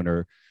battle zone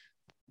are,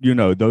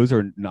 those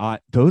aren't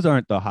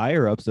the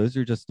higher ups. Those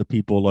are just the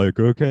people like,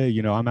 okay,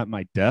 I'm at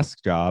my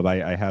desk job.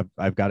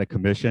 I've got a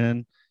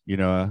commission,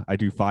 I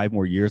do 5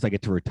 more years. I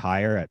get to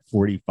retire at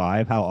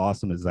 45. How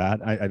awesome is that?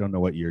 I don't know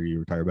what year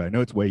you retire, but I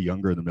know it's way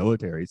younger in the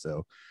military.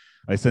 So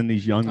I send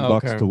these young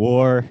bucks to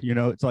war.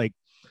 It's like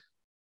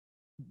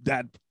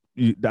that.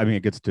 I mean,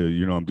 it gets to,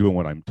 I'm doing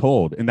what I'm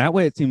told. And that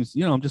way it seems,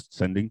 I'm just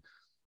sending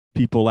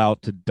people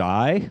out to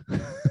die.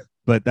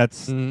 But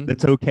that's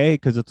okay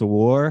because it's a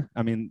war.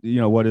 I mean,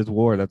 what is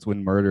war? That's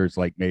when murder is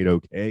like made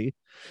okay.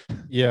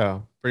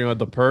 Yeah, pretty much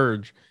the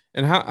purge.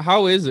 And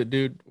how is it,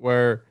 dude?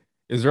 Where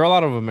is there a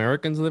lot of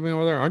Americans living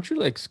over there? Aren't you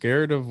like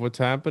scared of what's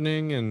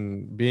happening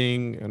and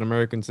being an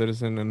American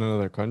citizen in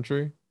another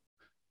country?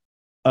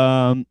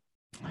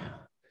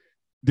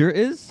 There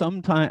is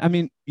sometimes, I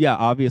mean, yeah,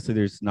 obviously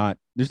there's not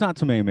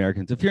so many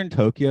Americans. If you're in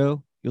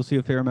Tokyo, you'll see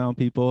a fair amount of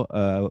people.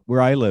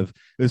 Where I live,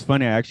 it was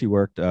funny. I actually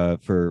worked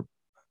for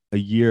a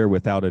year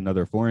without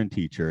another foreign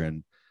teacher,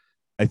 and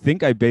I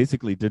think I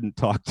basically didn't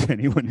talk to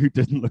anyone who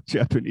didn't look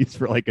Japanese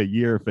for like a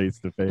year face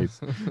to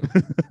face.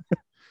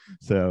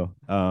 So,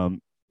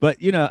 but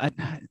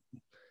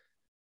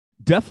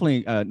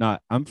definitely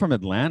not. I'm from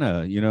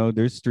Atlanta.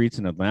 There's streets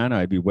in Atlanta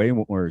I'd be way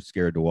more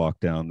scared to walk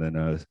down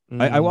than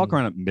I walk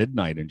around at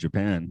midnight in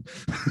Japan.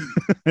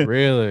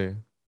 Really?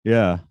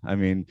 Yeah, I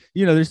mean,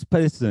 there's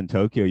places in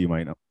Tokyo you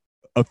might not.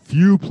 A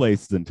few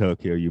places in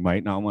Tokyo you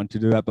might not want to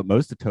do that, but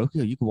most of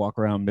Tokyo you can walk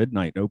around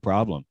midnight, no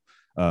problem.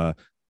 I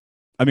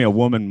mean, a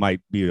woman might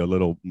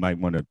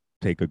want to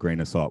take a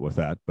grain of salt with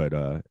that, but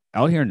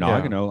out here in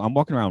Nagano, I'm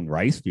walking around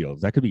rice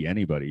fields. That could be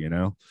anybody,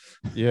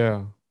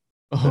 Yeah.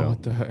 Oh, So.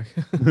 what the heck?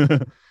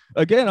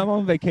 Again, I'm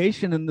on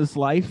vacation in this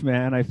life,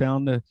 man. I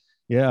found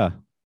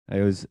I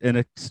was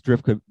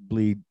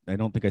inextricably, I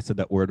don't think I said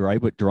that word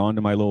right, but drawn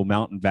to my little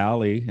mountain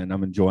valley, and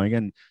I'm enjoying it.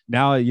 And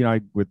now, I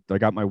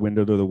got my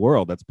window to the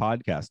world. That's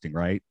podcasting,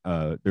 right?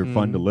 They're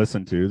fun to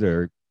listen to.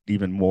 They're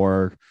even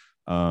more,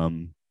 not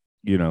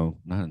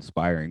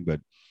inspiring,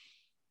 but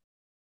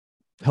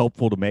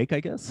helpful to make, I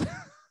guess.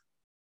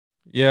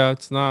 Yeah,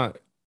 it's not.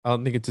 I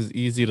don't think it's as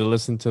easy to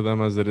listen to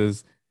them as it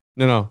is.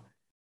 No.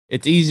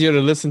 It's easier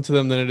to listen to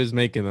them than it is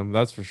making them.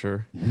 That's for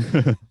sure.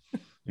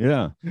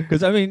 Yeah,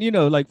 because I mean,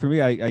 like for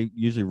me, I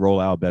usually roll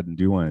out of bed and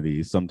do one of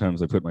these.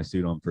 Sometimes I put my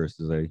suit on first,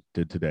 as I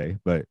did today.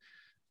 But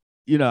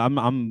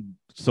I'm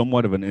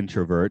somewhat of an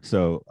introvert,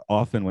 so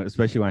often,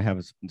 especially when I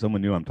have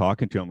someone new I'm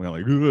talking to, I'm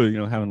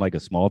like, having like a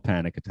small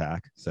panic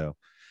attack. So,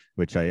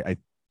 which I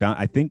found,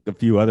 I think a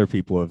few other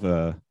people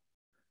have.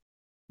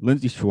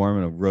 Lindsay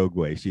Schwarman of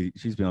Rogueway,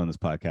 she's been on this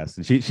podcast,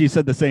 and she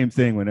said the same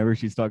thing. Whenever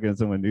she's talking to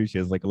someone new, she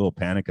has like a little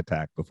panic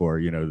attack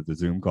before the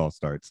Zoom call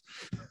starts.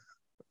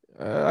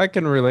 I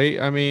can relate.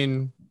 I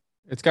mean,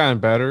 it's gotten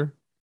better.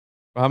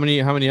 How many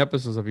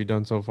episodes have you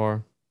done so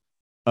far?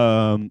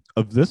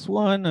 Of this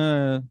one,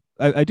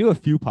 I do a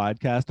few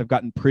podcasts. I've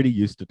gotten pretty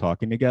used to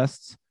talking to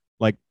guests.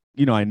 Like,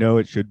 I know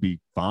it should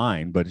be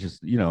fine, but it's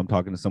just, I'm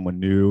talking to someone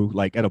new.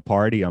 Like at a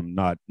party, I'm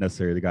not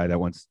necessarily the guy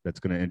that's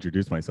going to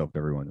introduce myself to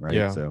everyone, right?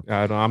 Yeah, So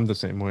I'm the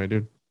same way,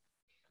 dude.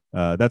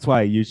 that's why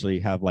I usually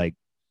have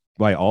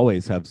I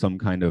always have some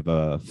kind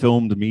of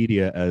filmed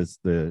media as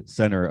the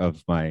center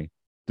of my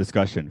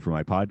discussion for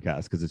my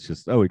podcast, because it's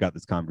just, we got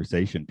this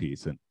conversation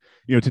piece. And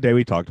today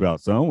we talked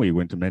about some, we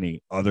went to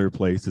many other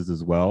places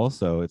as well,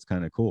 so it's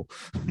kind of cool.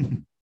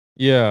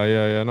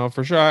 Yeah. No,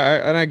 for sure.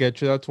 I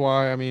get you. That's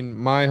why, I mean,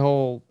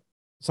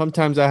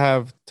 sometimes I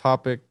have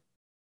topic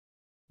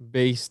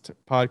based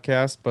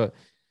podcasts, but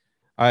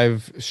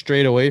I've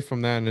strayed away from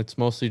that, and it's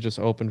mostly just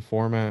open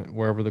format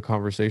wherever the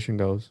conversation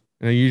goes.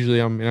 And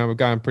I've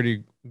gotten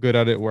pretty good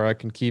at it where I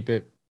can keep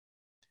it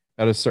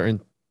at a certain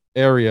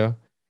area.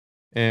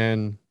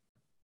 And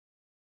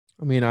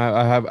I mean,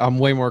 I'm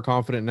way more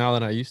confident now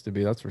than I used to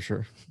be. That's for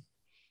sure.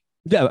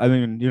 Yeah, I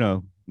mean,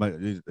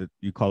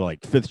 you call it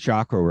like fifth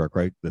chakra work,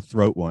 right? The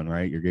throat one,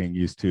 right? You're getting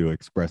used to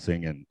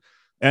expressing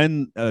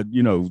and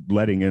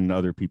letting in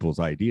other people's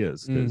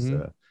ideas, because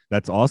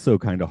that's also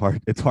kind of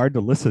hard. It's hard to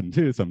listen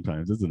to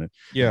sometimes, isn't it?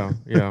 Yeah,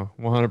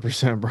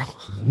 100%,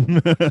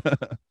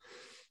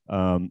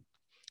 bro.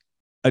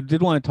 I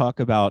did want to talk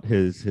about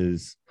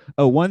his.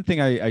 Oh, one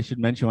thing I should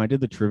mention when I did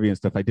the trivia and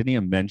stuff, I didn't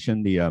even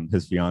mention the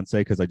his fiance,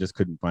 because I just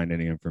couldn't find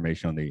any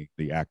information on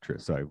the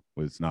actress. So I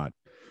was not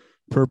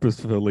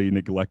purposefully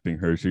neglecting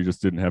her. She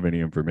just didn't have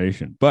any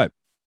information. But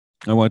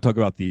I want to talk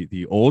about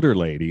the older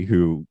lady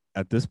who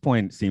at this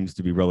point seems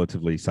to be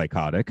relatively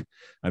psychotic.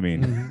 I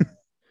mean,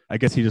 I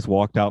guess he just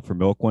walked out for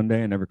milk one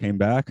day and never came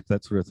back.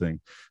 That sort of thing.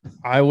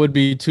 I would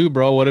be too,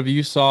 bro. What if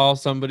you saw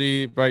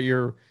somebody, right?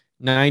 You're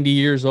 90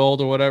 years old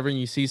or whatever, and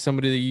you see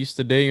somebody that you used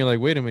to date, and you're like,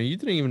 wait a minute, you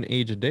didn't even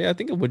age a day. I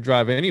think it would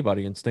drive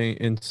anybody insane.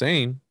 I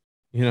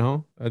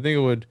think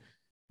it would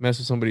mess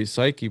with somebody's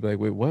psyche. Be like,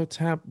 wait,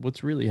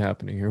 what's really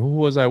happening here? Who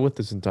was I with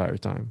this entire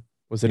time?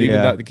 Was it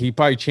even that he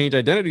probably changed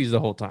identities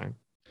the whole time?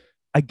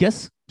 I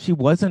guess she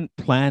wasn't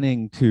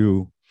planning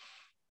to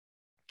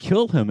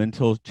kill him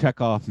until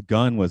Chekhov's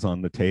gun was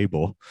on the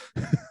table.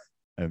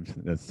 And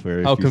that's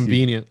where how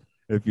convenient.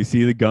 If you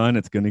see the gun,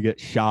 it's going to get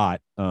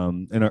shot.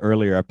 In an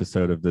earlier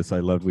episode of this,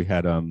 I loved, we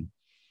had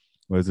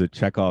was it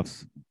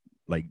Chekhov's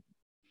like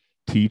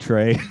tea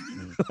tray?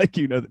 Like,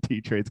 the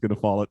tea tray is going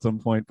to fall at some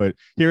point, but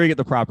here we get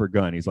the proper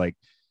gun. He's like,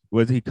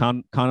 was he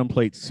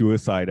contemplate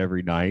suicide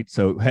every night?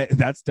 So hey,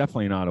 that's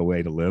definitely not a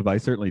way to live. I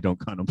certainly don't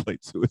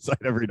contemplate suicide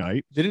every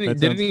night.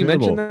 Didn't he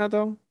mention that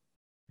though?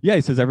 Yeah,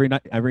 he says every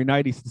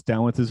night he sits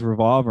down with his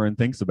revolver and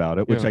thinks about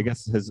it, which I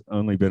guess has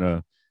only been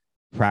a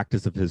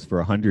practice of his for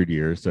 100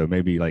 years. So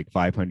maybe like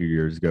 500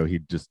 years ago,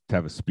 he'd just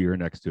have a spear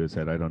next to his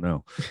head. I don't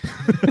know.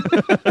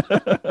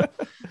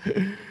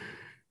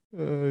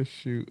 Oh,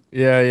 shoot.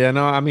 Yeah.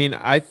 No, I mean,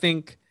 I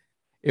think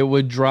it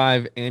would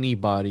drive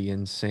anybody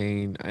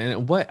insane.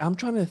 And I'm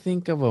trying to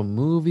think of a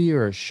movie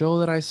or a show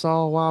that I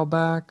saw a while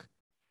back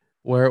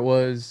where it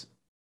was,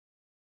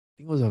 I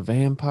think it was a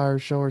vampire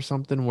show or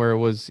something, where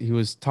he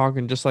was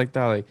talking just like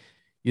that. Like,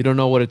 you don't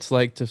know what it's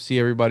like to see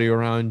everybody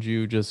around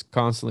you just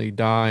constantly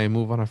die and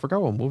move on. I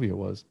forgot what movie it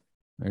was.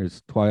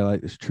 There's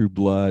Twilight, there's True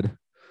Blood.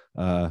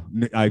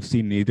 I've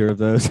seen neither of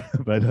those,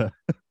 but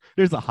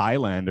there's a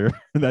Highlander.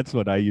 That's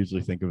what I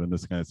usually think of in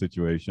this kind of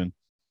situation.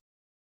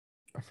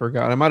 I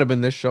forgot. It might have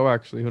been this show,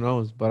 actually. Who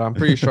knows? But I'm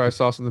pretty sure I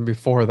saw something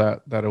before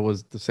that it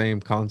was the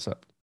same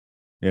concept.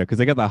 Yeah, because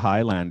they got the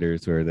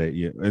Highlanders where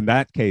in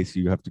that case,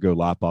 you have to go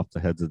lop off the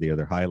heads of the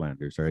other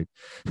Highlanders, right?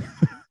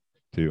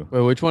 Too.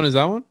 Wait, which one is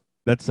that one?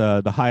 That's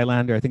the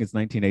Highlander. I think it's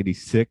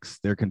 1986.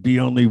 There can be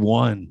only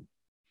one.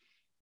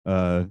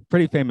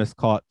 Pretty famous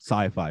caught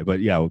sci-fi, but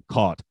yeah,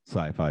 caught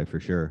sci-fi for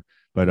sure.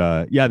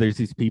 But yeah, there's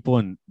these people,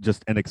 and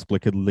just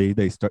inexplicably,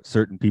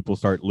 certain people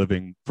start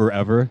living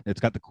forever. It's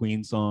got the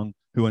Queen song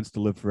 "Who Wants to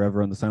Live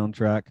Forever" on the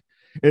soundtrack.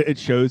 It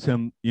shows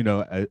him,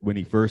 when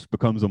he first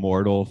becomes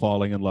immortal,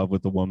 falling in love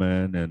with the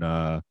woman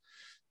and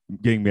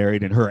getting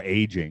married, and her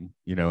aging,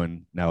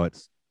 and now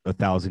it's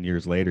 1,000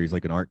 years later. He's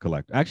like an art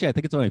collector. Actually, I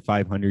think it's only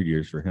 500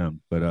 years for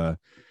him. But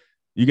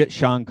you get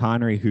Sean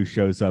Connery, who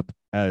shows up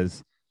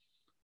as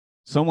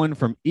someone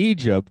from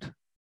Egypt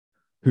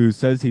who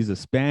says he's a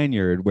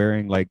Spaniard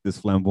wearing like this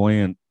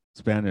flamboyant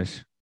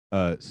Spanish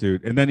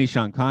suit. And then he's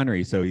Sean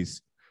Connery. So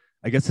he's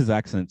I guess his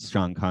accent's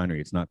Sean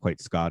Connery. It's not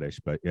quite Scottish,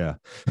 but yeah.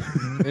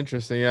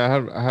 Interesting.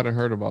 Yeah, I hadn't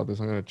heard about this.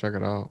 I'm gonna check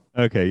it out.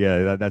 Okay,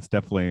 yeah, that's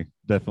definitely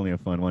a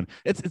fun one.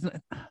 It's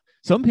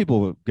some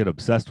people get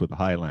obsessed with the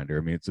Highlander.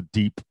 I mean, it's a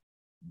deep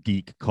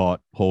geek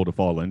caught hole to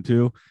fall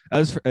into.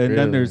 And then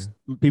Really? there's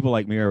people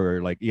like me who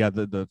are like, yeah,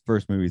 the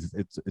first movies,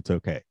 it's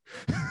okay.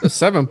 The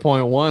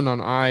 7.1 on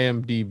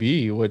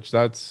IMDb, which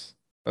that's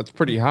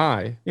pretty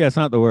high. Yeah, it's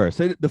not the worst.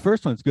 The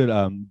first one's good.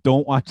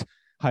 Don't watch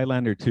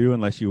Highlander 2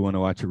 unless you want to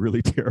watch a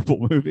really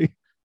terrible movie.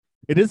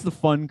 It is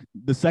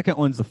the second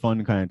one's the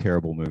fun kind of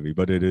terrible movie,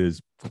 but it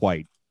is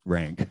quite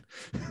rank.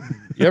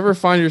 You ever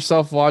find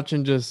yourself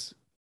watching just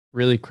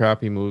really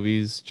crappy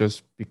movies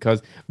just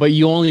because, but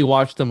you only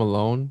watch them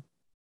alone?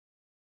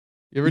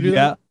 You ever do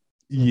that?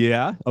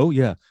 Yeah. Oh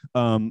yeah.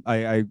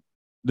 I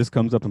this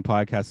comes up in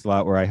podcasts a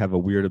lot where I have a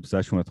weird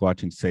obsession with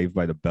watching Saved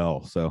by the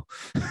Bell. So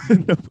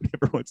nobody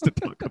ever wants to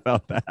talk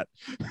about that.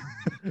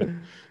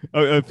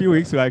 A few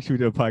weeks ago, actually, we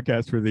did a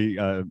podcast where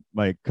the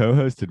my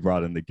co-host had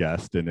brought in the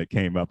guest, and it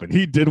came up, and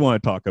he did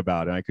want to talk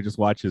about it. And I could just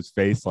watch his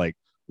face, like,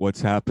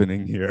 what's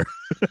happening here?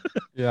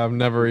 Yeah, I've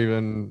never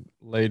even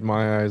laid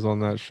my eyes on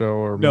that show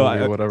or movie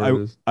No, or whatever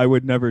it is. I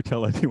would never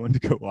tell anyone to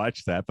go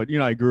watch that, but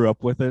I grew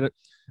up with it.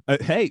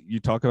 Hey,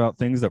 you talk about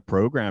things that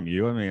program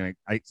you. I mean,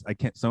 I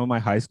can't. Some of my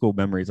high school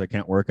memories I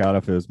can't work out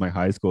if it was my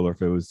high school or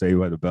if it was Saved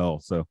by the Bell.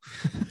 So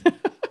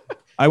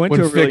I went When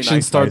to a really fiction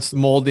nice starts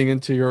molding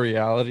into your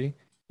reality.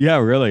 Yeah,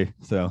 really.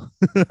 So,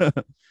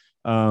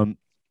 there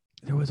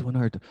was one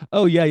art.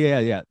 Oh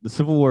yeah. The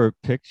Civil War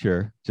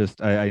picture.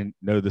 Just I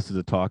know this is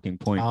a talking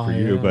point for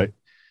you, but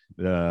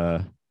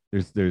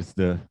there's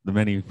the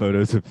many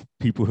photos of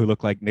people who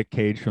look like Nick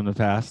Cage from the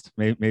past.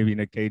 Maybe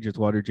Nick Cage is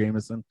Water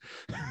Jameson.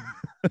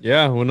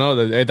 Yeah, well,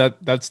 no,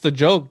 that's the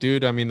joke,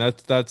 dude. I mean,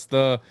 that's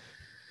the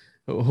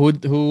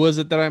who was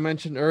it that I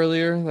mentioned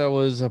earlier? That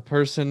was a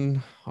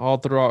person all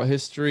throughout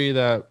history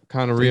that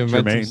kind of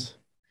reinvented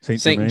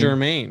Saint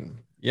Germain.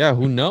 Yeah,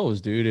 who knows,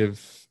 dude?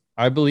 If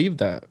I believe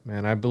that,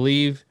 man, I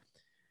believe,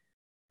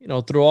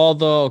 through all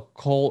the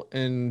occult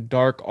and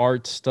dark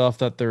art stuff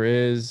that there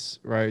is,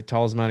 right?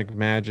 Talismanic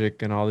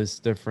magic and all this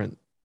different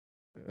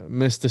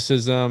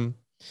mysticism.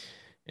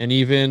 And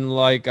even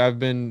like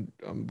I'm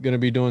gonna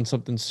be doing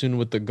something soon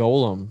with the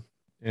golem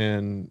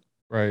and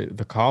right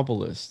the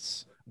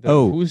Kabbalists.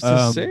 Who's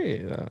to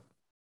say that?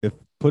 If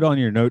put on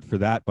your note for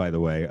that, by the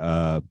way,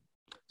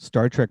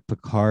 Star Trek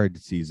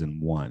Picard season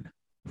 1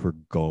 for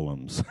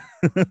golems,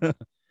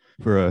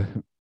 for a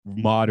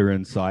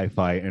modern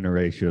sci-fi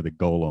iteration of the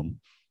golem.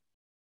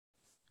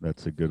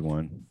 That's a good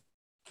one.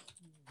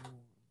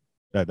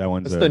 That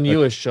one's the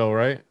newest show,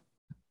 right?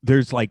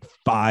 There's like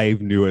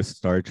 5 newest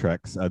Star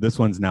Treks. This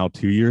one's now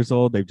 2 years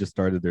old. They've just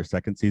started their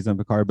second season of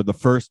Picard, but the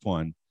first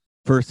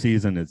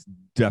season is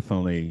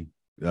definitely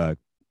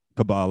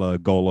Kabbalah,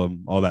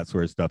 Golem, all that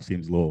sort of stuff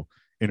seems a little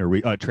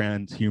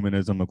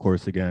transhumanism, of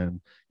course,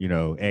 again,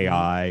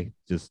 AI,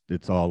 just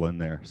it's all in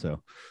there.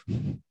 So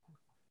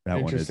that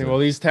interesting. Well,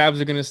 these tabs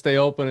are going to stay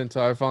open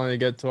until I finally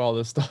get to all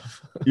this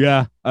stuff.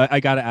 Yeah, I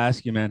got to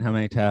ask you, man, how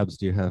many tabs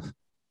do you have?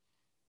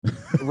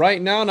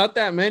 Right now, not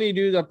that many,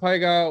 dude. I probably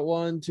got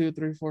 1, 2,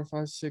 3, 4,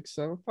 5, 6,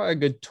 7, probably a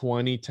good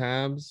 20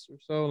 tabs or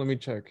so. Let me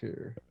check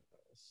here.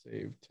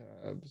 Save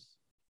tabs.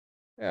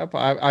 Yeah,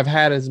 I've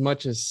had as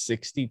much as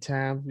 60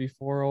 tabs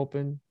before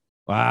open.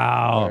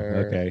 Wow.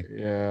 Okay.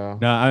 Yeah.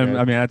 No, I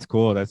mean that's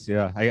cool. That's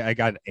I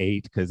got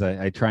 8 because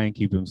I try and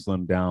keep them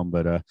slimmed down,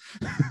 but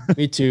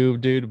me too,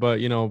 dude.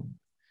 But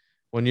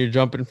when you're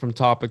jumping from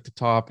topic to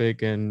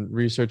topic and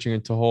researching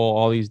into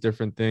all these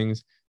different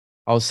things,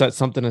 I'll set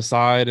something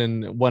aside,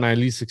 and when I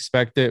least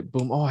expect it,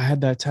 boom! Oh, I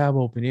had that tab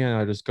open. Yeah, and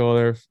I just go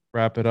there,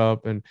 wrap it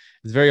up, and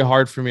it's very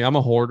hard for me. I'm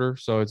a hoarder,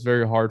 so it's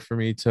very hard for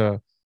me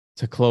to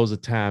close a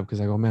tab because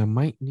I go, man, I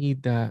might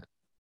need that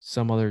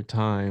some other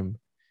time.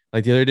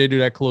 Like the other day,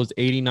 dude, I closed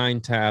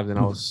 89 tabs, and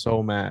I was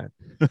so mad.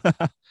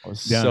 I was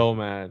so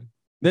mad.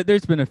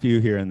 There's been a few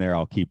here and there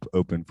I'll keep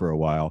open for a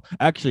while.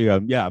 Actually,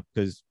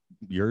 because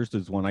yours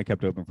is one I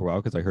kept open for a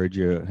while because I heard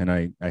you and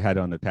I had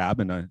it on the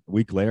tab, and a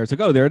week later it's like,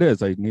 oh, there it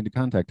is. I need to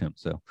contact him.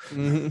 So,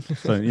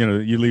 so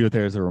you leave it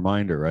there as a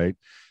reminder, right?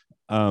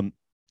 I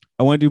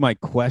want to do my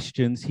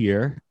questions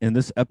here in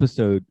this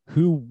episode.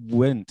 Who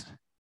went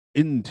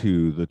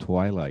into the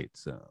Twilight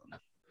Zone?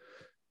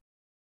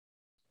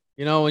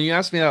 When you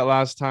asked me that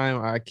last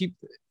time, I keep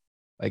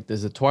like,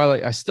 there's a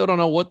Twilight. I still don't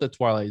know what the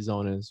Twilight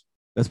Zone is.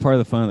 That's part of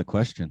the fun of the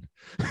question.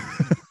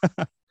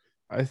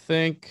 I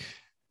think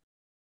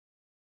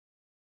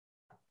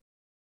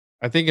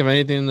if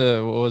anything,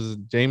 what was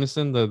it,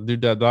 Jameson, the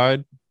dude that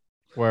died,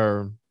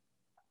 yeah,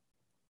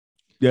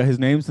 his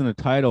name's in the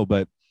title,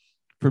 but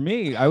for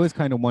me, I was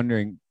kind of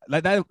wondering,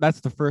 like that's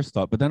the first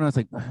thought, but then I was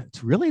like,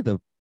 it's really the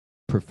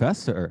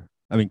professor.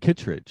 I mean,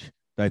 Kittredge,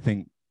 I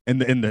think,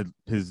 in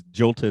his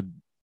jilted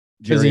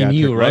geriatric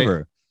he knew, lover.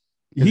 right?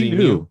 He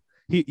knew.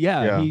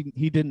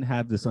 He didn't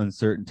have this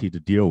uncertainty to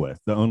deal with.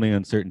 The only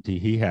uncertainty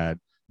he had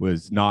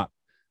was not.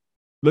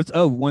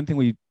 One thing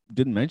we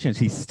didn't mention is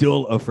he's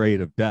still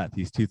afraid of death.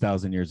 He's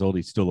 2,000 years old.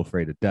 He's still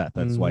afraid of death.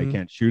 That's why he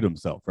can't shoot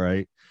himself,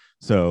 right?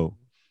 So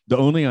the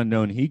only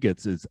unknown he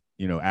gets is,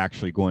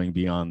 actually going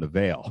beyond the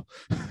veil.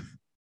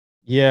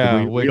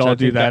 Yeah, We which all I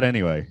do think that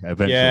anyway, yeah,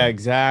 eventually.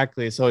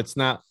 exactly. So it's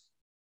not,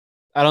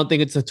 I don't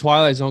think it's a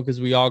Twilight Zone because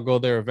we all go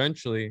there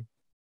eventually.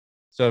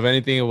 So if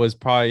anything, it was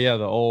probably, yeah,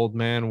 the old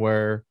man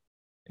where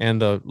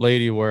and the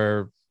lady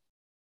where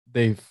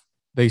they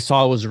they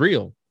saw it was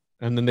real.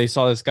 And then they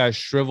saw this guy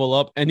shrivel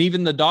up. And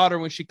even the daughter,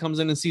 when she comes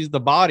in and sees the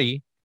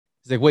body,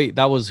 he's like, wait,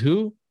 that was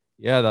who?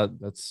 Yeah,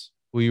 that's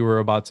who you were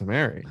about to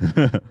marry.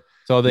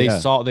 So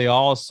Yeah. they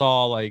all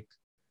saw like,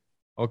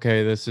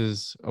 okay, this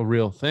is a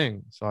real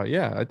thing. So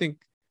yeah, I think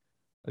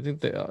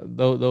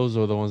those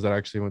are the ones that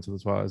actually went to the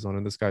Twilight Zone,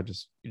 and this guy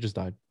he just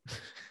died.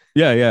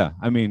 Yeah, yeah.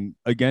 I mean,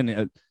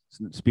 again,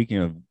 speaking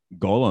of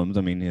golems,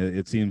 I mean,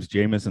 it seems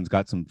Jameson's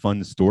got some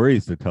fun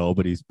stories to tell,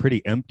 but he's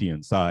pretty empty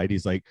inside.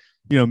 He's like,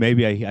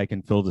 maybe I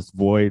can fill this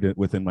void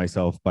within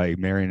myself by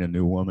marrying a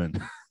new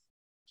woman.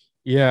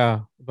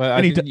 Yeah,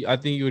 but And I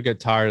think you would get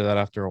tired of that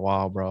after a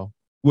while, bro.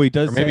 well, he Or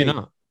does maybe say,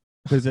 not.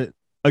 because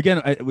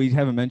again, we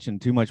haven't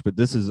mentioned too much, but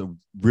this is a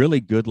really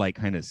good, like,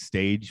 kind of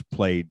stage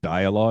play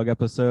dialogue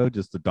episode.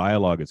 Just the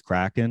dialogue is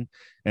cracking.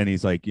 And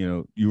he's like,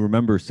 you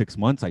remember 6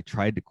 months I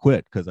tried to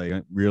quit because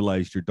I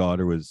realized your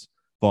daughter was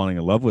falling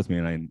in love with me,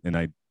 and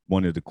I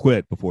wanted to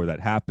quit before that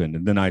happened,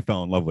 and then I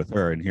fell in love with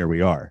her, and here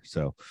we are.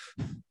 So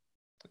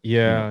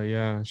Yeah,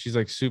 yeah. She's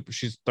like super.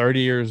 She's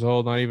 30 years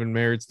old, not even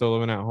married, still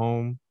living at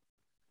home.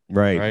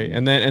 right. Right.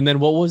 And then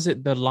what was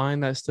it? The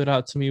line that stood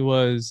out to me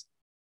was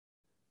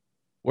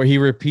where he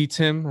repeats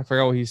him. I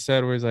forgot what he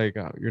said, where he's like,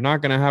 you're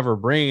not gonna have her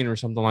brain or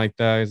something like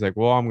that. He's like,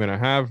 well, I'm gonna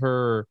have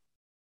her.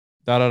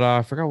 Da da da.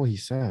 I forgot what he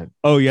said.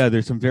 Oh yeah,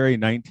 there's some very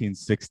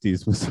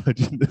 1960s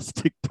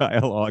misogynistic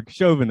dialogue.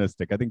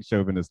 Chauvinistic. I think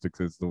chauvinistic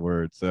is the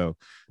word. So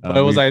But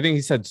it was I think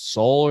he said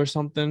soul or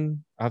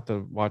something. I have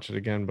to watch it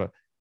again, but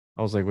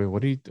I was like, wait,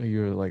 what are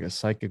you like a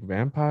psychic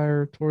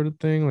vampire toward the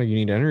thing? Like you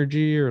need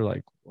energy or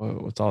like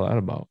what's all that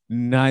about?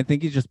 no, I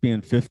think he's just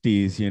being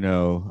 50s,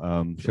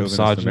 chauvinist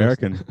Misogynist.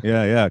 American.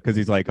 Yeah, yeah. Because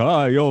he's like,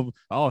 you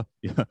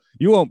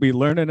won't be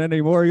learning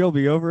anymore. You'll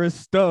be over a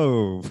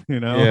stove,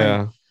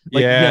 Yeah.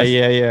 Like, Yeah, yes,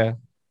 yeah, yeah.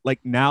 like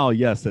now,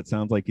 yes, it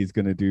sounds like he's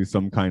gonna do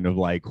some kind of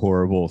like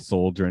horrible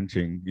soul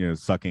drenching,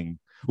 sucking.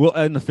 Well,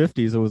 in the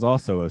 50s, it was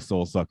also a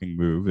soul sucking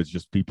move. It's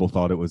just people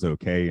thought it was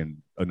okay and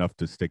enough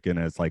to stick in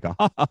as like a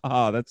ha ha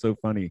ha. That's so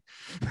funny.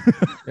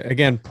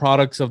 Again,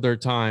 products of their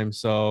time.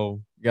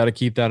 So you got to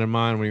keep that in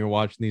mind when you're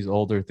watching these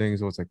older things.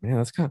 So it's like, man,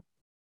 that's kind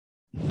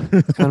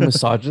of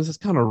misogynist. That's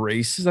kind of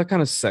racist. That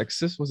kind of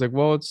sexist. Was like,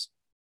 well, it's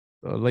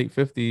the late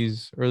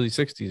 50s, early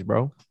 60s,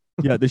 bro.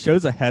 Yeah, the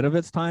show's ahead of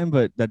its time,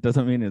 but that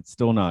doesn't mean it's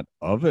still not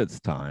of its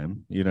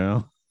time.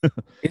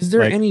 Is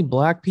there Like, any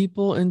black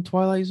people in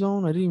Twilight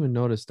Zone? I didn't even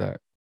notice that.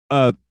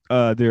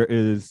 there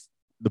is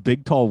the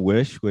Big Tall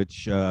Wish,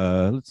 which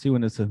let's see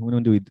when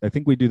do we? I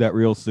think we do that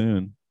real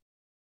soon.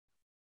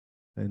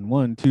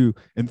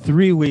 In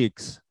 3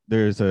 weeks,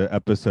 there's an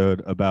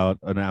episode about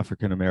an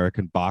African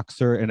American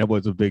boxer, and it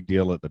was a big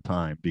deal at the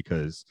time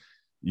because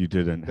you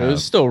didn't It have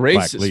was still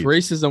black racist. leads.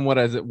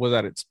 Racism was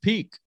at its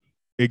peak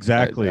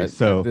Exactly. at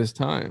So this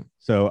time.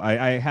 so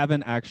I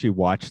haven't actually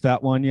watched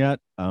that one yet.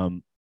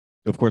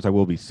 Of course I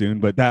will be soon,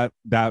 but that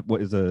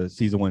was a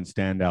season 1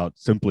 standout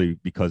simply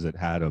because it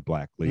had a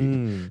black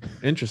lead.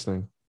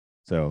 Interesting.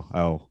 So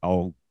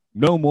I'll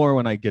know more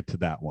when I get to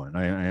that one.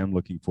 I am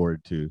looking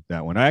forward to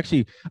that one. I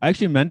actually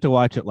meant to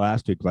watch it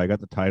last week, but I got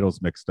the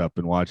titles mixed up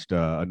and watched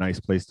A Nice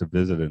Place to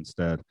Visit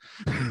instead.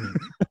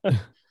 Yeah,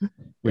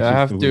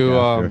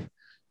 I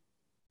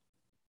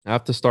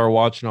have to start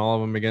watching all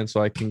of them again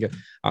so I can get.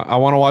 I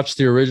want to watch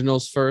the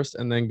originals first,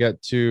 and then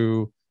get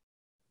to.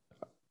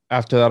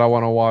 After that, I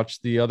want to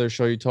watch the other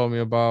show you told me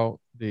about,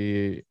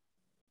 the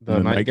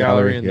Night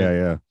Gallery, and then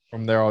yeah.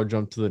 from there I'll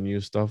jump to the new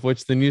stuff.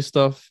 Which the new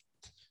stuff,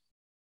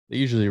 they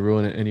usually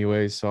ruin it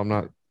anyway, so I'm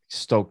not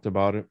stoked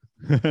about it.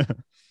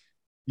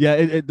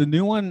 Yeah, the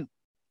new one,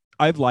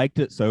 I've liked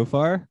it so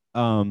far.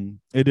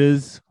 It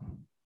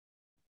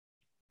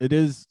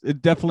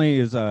definitely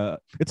is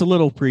it's a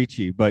little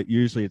preachy, but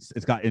usually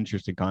it's got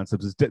interesting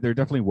concepts. They're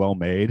definitely well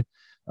made.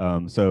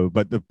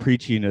 But the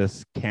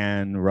preachiness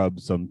can rub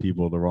some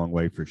people the wrong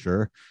way for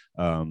sure.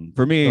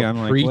 For me, I'm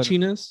like,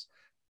 preachiness,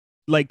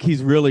 like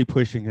he's really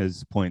pushing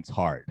his points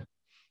hard.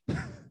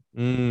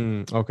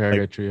 Okay, like, I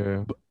get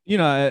you.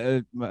 Yeah.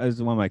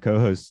 As one of my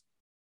co-hosts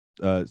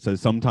says,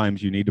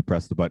 sometimes you need to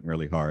press the button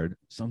really hard.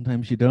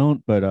 Sometimes you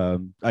don't, but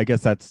I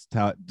guess that's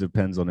how it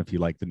depends on if you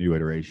like the new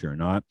iteration or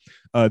not.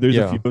 There's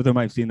a few of them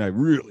I've seen that I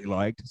really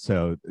liked,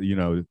 so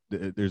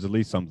there's at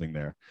least something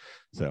there.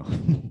 So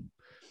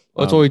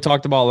that's what we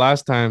talked about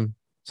last time.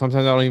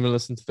 Sometimes I don't even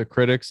listen to the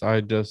critics.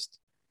 I just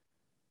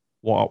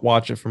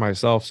watch it for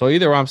myself. So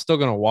either I'm still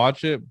gonna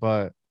watch it,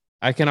 but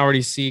I can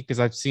already see, because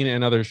I've seen it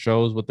in other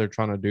shows, what they're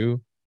trying to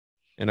do.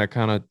 And that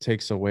kind of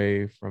takes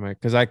away from it,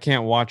 because I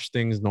can't watch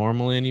things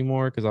normally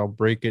anymore, because I'll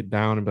break it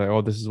down and be like,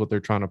 oh, this is what they're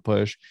trying to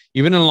push.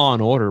 Even in Law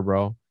and Order,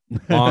 bro.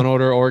 Law and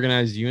Order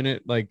Organized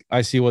Unit, like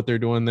I see what they're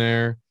doing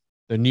there.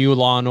 The new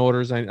Law and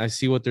Orders, I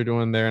see what they're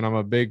doing there. And I'm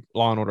a big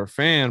Law and Order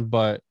fan,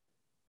 but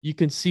you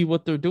can see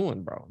what they're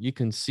doing, bro. You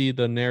can see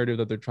the narrative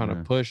that they're trying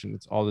to push, and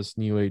it's all this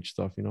new age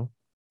stuff, you know.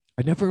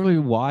 I never really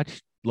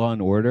watched Law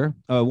and Order.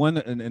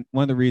 And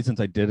one of the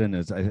reasons I didn't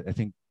is I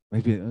think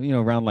maybe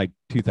around like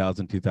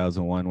 2000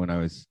 2001 when I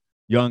was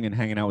young and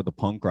hanging out with the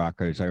punk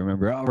rockers. I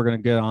remember, we're gonna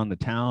get on the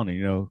town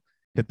and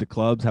hit the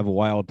clubs, have a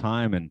wild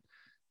time, and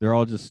they're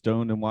all just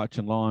stoned and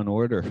watching Law and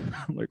Order.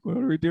 I'm like, what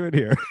are we doing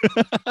here?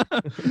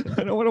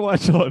 I don't want to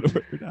watch Law and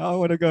Order now. I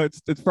want to go.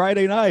 It's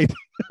Friday night.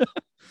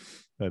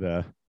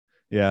 But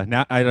yeah,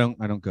 now I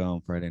don't go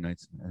on Friday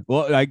nights.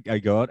 Well, I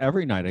go out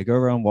every night. I go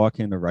around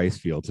walking the rice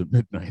fields at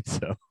midnight.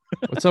 So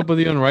what's up with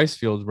you on rice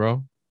fields,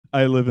 bro?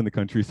 I live in the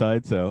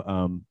countryside,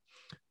 so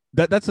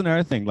that's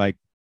another thing. Like,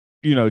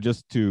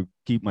 just to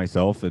keep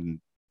myself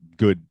in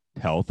good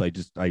health,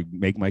 I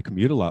make my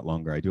commute a lot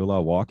longer. I do a lot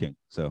of walking.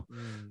 So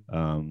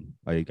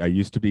I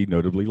used to be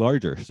notably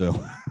larger.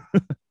 So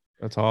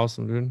that's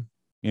awesome, dude.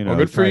 Well,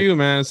 good for you,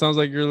 man. It sounds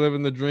like you're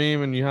living the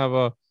dream, and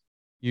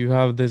you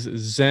have this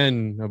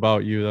zen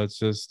about you. That's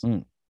just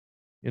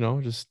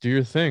just do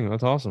your thing.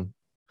 That's awesome.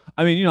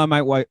 I mean, I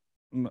might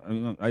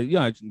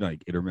I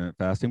like intermittent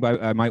fasting,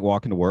 but I might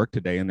walk into work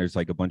today and there's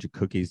like a bunch of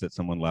cookies that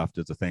someone left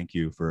as a thank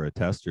you for a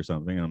test or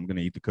something, and I'm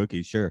gonna eat the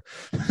cookies. Sure.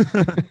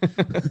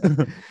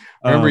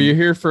 Remember, you're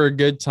here for a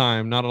good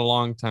time, not a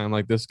long time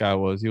like this guy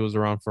was. He was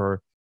around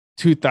for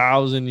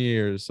 2,000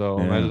 years. So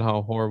imagine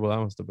how horrible that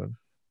must have been.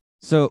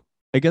 So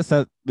I guess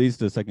that leads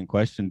to the second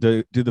question.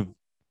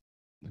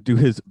 Do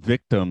his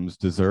victims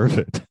deserve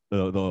it?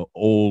 The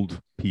old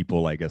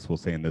people, I guess we'll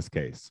say in this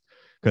case.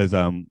 Because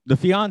the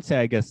fiance,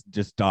 I guess,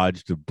 just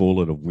dodged a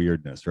bullet of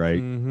weirdness, right?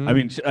 Mm-hmm.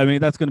 I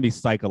mean, that's going to be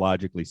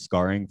psychologically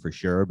scarring for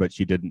sure. But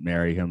she didn't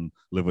marry him,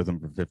 live with him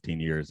for 15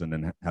 years, and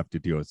then have to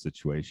deal with the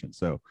situation.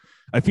 So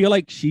I feel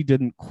like she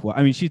didn't.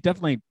 I mean, she's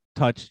definitely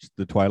touched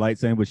the Twilight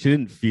Zone, but she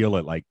didn't feel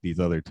it like these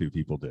other two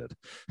people did.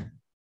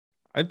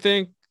 I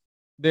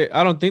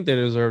don't think they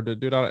deserved it,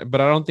 dude. But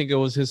I don't think it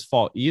was his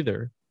fault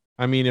either.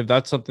 I mean, if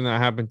that's something that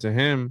happened to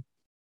him,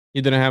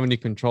 he didn't have any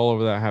control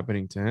over that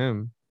happening to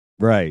him.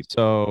 Right.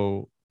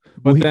 So,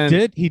 but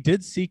he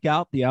did seek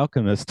out the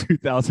alchemist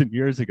 2,000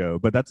 years ago,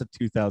 but that's a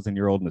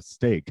 2,000-year-old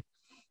mistake.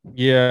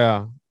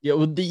 Yeah.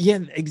 Yeah,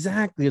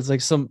 exactly. It's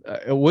like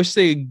I wish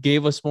they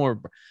gave us more.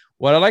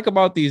 What I like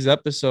about these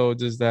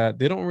episodes is that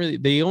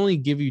they only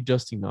give you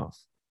just enough.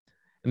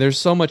 And there's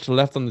so much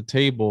left on the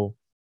table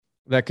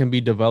that can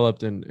be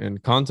developed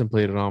and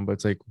contemplated on. But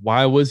it's like,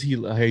 why was he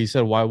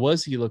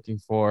looking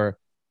for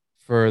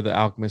the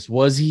alchemist?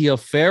 Was he a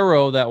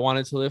pharaoh that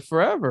wanted to live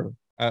forever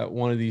at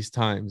one of these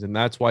times? And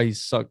that's why he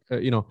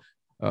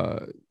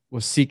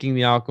was seeking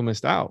the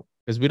alchemist out,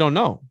 because we don't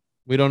know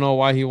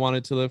why he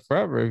wanted to live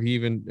forever, if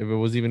it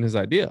was even his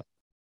idea.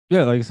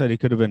 Yeah, like I said, he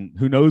could have been,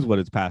 who knows what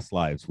his past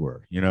lives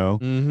were,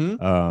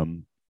 Mm-hmm.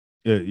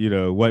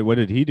 What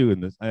did he do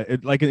in this?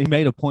 Like, he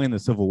made a point in the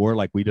Civil War,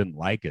 like we didn't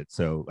like it.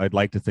 So I'd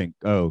like to think,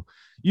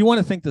 you want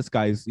to think this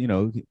guy's,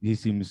 he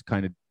seems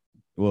kind of,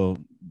 well,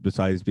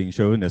 besides being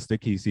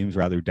chauvinistic, he seems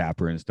rather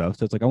dapper and stuff.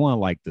 So it's like, I want to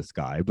like this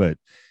guy, but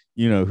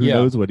who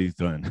knows what he's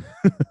done.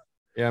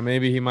 Yeah,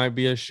 maybe he might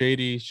be a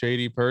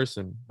shady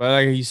person. But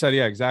like you said,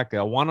 yeah, exactly.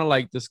 I want to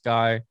like this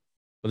guy,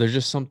 but there's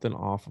just something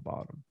off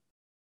about him.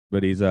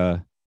 But he's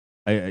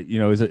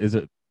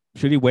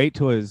should he wait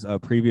till his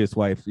previous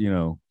wife,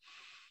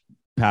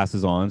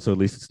 passes on, so at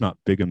least it's not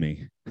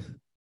bigamy?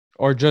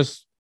 Or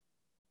just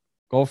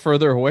go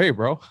further away,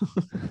 bro.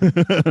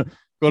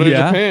 Go to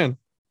Japan.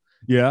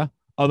 Yeah.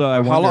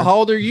 Although how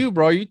old are you,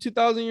 bro? You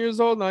 2,000 years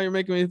old? Now you're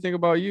making me think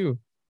about you.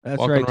 That's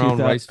walking right. Around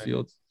rice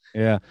fields.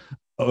 Yeah.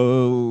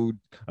 Oh,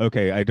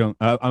 okay. I don't.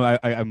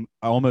 I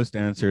almost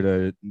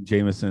answered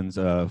Jameson's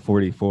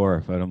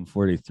 44, but I'm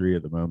 43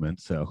 at the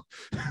moment. So.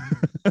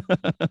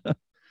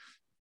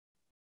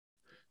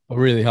 Oh,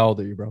 really? How old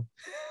are you, bro?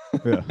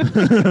 Yeah.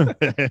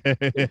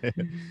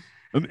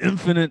 I'm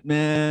infinite,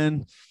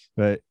 man.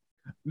 But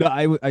no,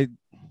 I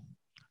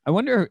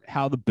wonder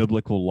how the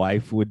biblical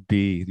life would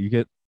be. You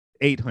get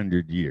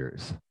 800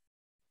 years.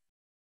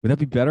 Would that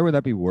be better? Would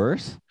that be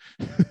worse?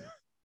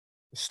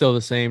 Still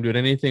the same, dude.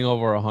 Anything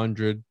over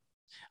 100.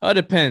 It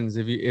depends.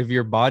 If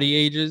your body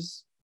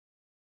ages,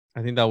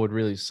 I think that would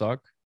really suck.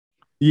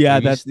 Yeah,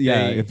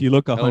 if you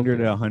look 100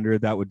 at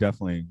 100, that would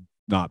definitely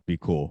not be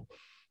cool.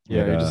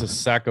 Yeah, you're just a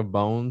sack of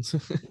bones.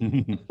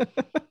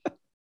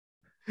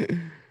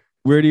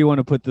 Where do you want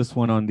to put this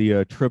one on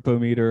the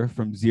tripometer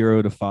from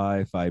 0 to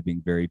 5? 5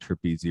 being very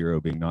trippy,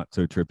 0 being not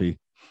so trippy.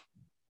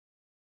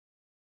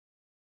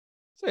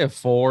 Say a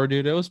 4,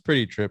 dude. It was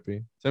pretty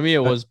trippy. To me, it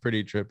was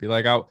pretty trippy.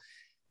 Like,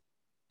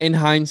 in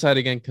hindsight,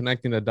 again,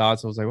 connecting the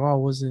dots, I was like, wow,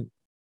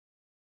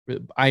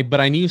 but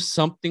I knew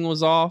something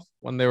was off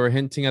when they were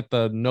hinting at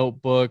the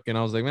notebook, and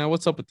I was like, man,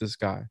 what's up with this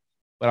guy?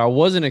 But I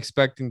wasn't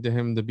expecting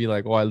him to be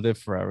like, oh, I live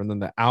forever. And then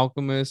the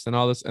alchemist and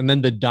all this. And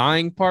then the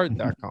dying part,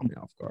 that caught me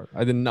off guard.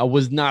 I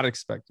was not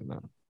expecting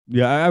that.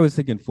 Yeah, I was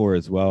thinking 4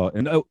 as well.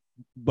 And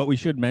but we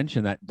should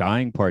mention that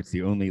dying part's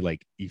the only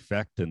like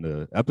effect in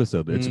the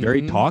episode. It's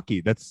very talky.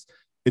 That's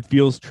it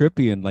feels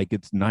trippy and like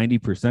it's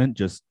 90%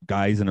 just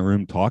guys in a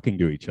room talking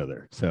to each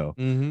other. So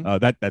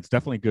that's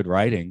definitely good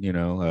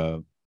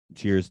writing.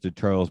 Cheers to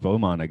Charles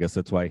Beaumont. I guess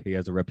that's why he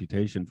has a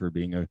reputation for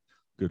being a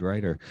good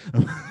writer.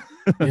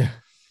 Yeah.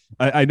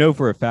 I know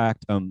for a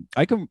fact.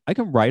 I can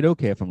write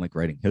okay if I'm like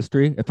writing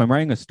history. If I'm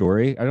writing a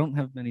story, I don't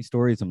have many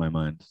stories in my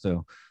mind.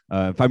 So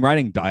if I'm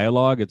writing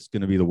dialogue, it's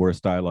going to be the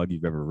worst dialogue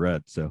you've ever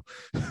read. So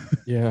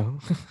Yeah.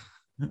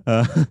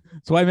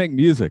 so I make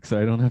music, so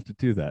I don't have to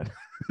do that.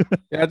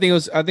 Yeah, I think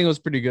it was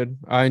pretty good.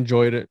 I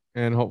enjoyed it,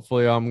 and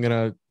hopefully I'm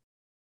gonna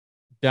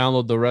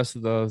download the rest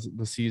of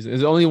the season.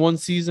 Is it only one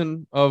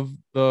season of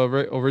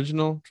the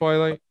original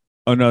Twilight?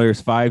 Oh no, there's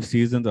 5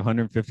 seasons,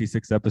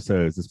 156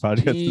 episodes. This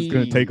podcast is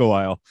going to take a Jeez.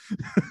 while.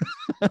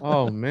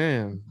 Oh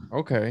man.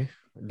 Okay.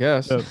 I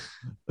guess.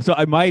 So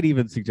I might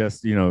even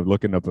suggest,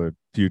 looking up a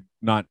few,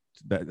 not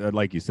that,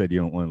 like you said, you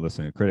don't want to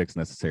listen to critics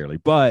necessarily,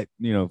 but,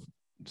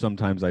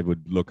 sometimes I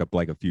would look up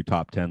like a few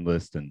top 10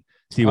 lists and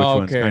see which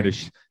ones kind of,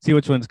 see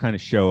which ones kind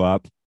of show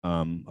up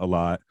a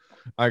lot.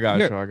 I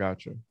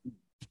got you.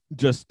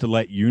 Just to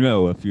let you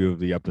know, a few of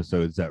the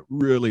episodes that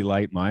really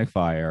light my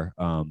fire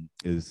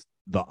is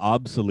The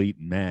Obsolete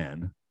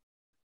Man,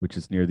 which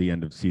is near the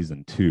end of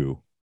season 2.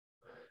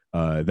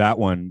 That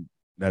one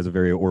has a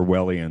very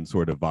Orwellian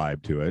sort of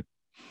vibe to it.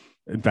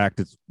 In fact,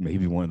 it's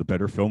maybe one of the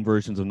better film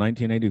versions of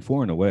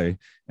 1984 in a way.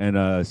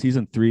 And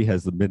season 3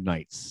 has The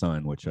Midnight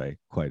Sun, which I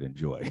quite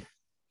enjoy.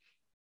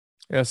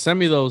 Yeah, send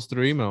me those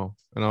through email,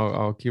 and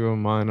I'll keep them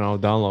in mind, and I'll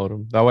download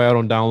them. That way, I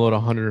don't download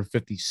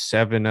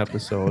 157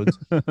 episodes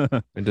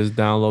and just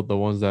download the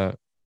ones that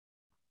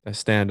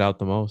stand out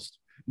the most.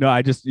 No,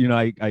 I just,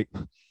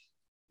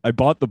 I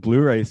bought the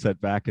Blu-ray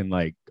set back in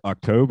like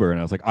October, and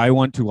I was like, I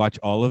want to watch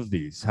all of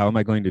these. How am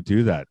I going to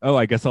do that? Oh,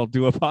 I guess I'll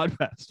do a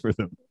podcast for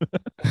them.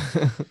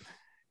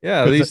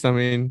 Yeah, at least I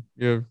mean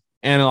you're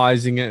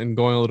analyzing it and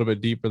going a little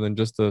bit deeper than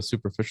just the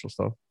superficial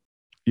stuff.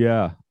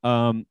 Yeah.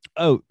 I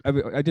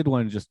did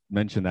want to just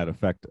mention that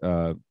effect.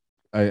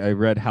 I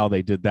read how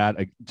they did that.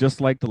 Just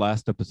like the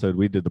last episode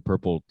we did, the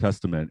Purple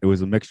Testament. It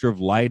was a mixture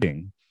of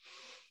lighting,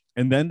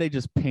 and then they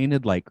just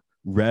painted like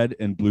red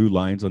and blue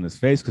lines on his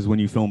face, because when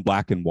you film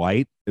black and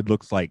white, it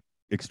looks like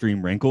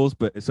extreme wrinkles.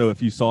 But so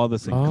if you saw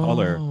this in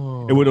color,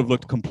 it would have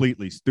looked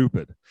completely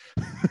stupid.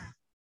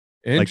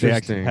 Like they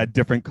actually had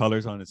different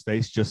colors on his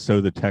face just so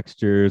the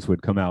textures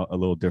would come out a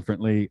little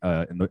differently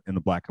in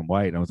the black and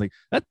white. And I was like,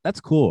 that's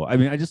cool. I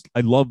mean,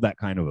 I love that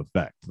kind of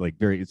effect. Like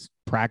it's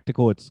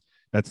practical.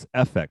 That's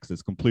FX.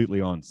 It's completely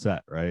on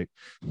set, right?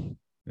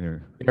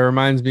 There. It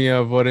reminds me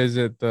of, what is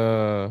it,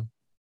 the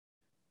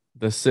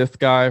Sith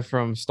guy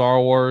from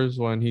Star Wars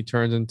when he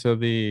turns into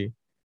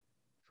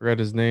forget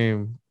his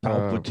name,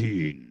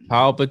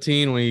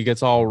 Palpatine, when he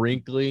gets all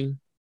wrinkly.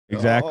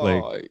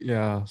 Exactly.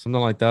 Yeah, something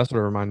like that's what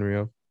it reminded me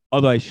of.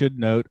 Although I should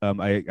note,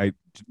 I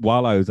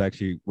while I was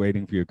actually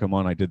waiting for you to come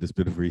on, I did this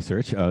bit of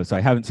research. So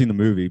I haven't seen the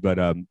movie, but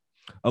a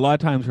lot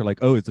of times we're like,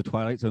 oh, is the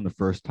Twilight Zone the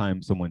first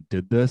time someone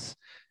did this?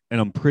 And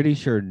I'm pretty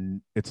sure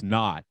it's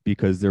not,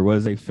 because there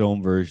was a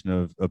film version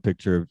of the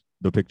picture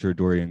of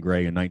Dorian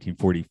Gray in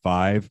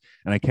 1945,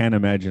 and I can't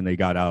imagine they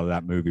got out of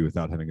that movie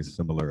without having a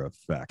similar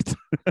effect.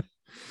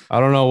 I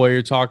don't know what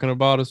you're talking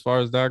about as far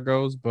as that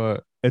goes,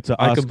 but it's an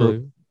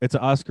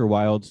Oscar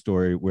Wilde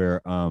story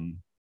where a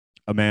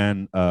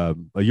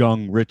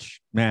young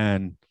rich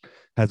man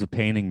has a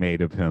painting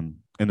made of him,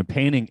 and the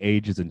painting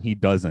ages and he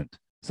doesn't.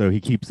 So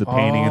he keeps the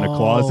painting in a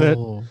closet,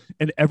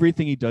 and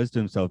everything he does to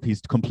himself,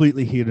 he's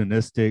completely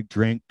hedonistic,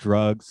 drink,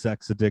 drugs,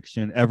 sex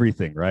addiction,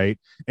 everything, right?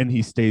 And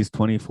he stays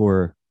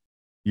 24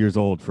 years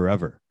old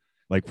forever,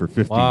 like for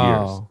 50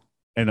 years.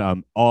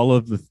 And all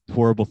of the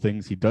horrible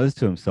things he does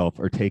to himself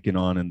are taken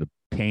on in the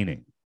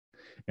painting.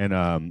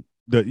 And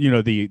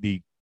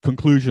the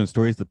conclusion of the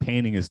story is the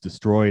painting is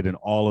destroyed, and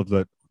all of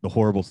the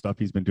horrible stuff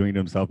he's been doing to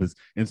himself is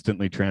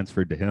instantly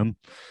transferred to him.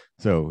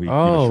 So he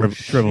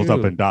shrivels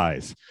up and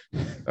dies.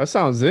 That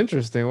sounds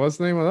interesting. What's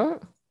the name of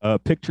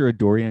that? Picture of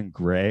Dorian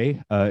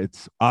Gray.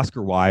 It's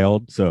Oscar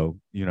Wilde. So,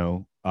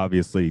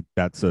 obviously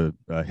that's a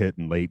hit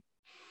in late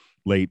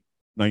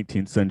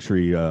 19th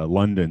century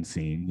London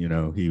scene.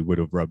 He would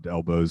have rubbed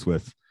elbows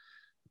with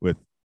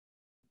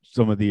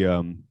some of the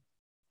I'm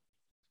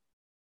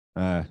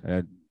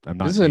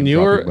not. This is a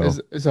newer.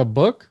 Is a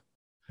book.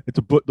 It's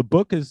a book. The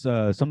book is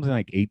something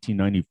like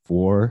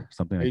 1894,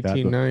 something like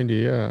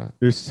 1890, that. 1890, yeah.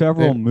 There's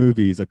several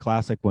movies. A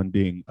classic one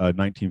being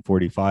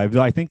 1945.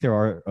 I think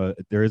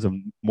there is a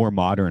more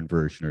modern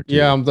version or two.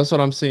 Yeah, that's what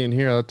I'm seeing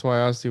here. That's why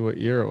I asked you what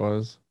year it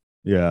was.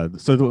 Yeah.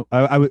 So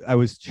I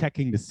was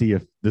checking to see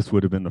if this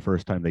would have been the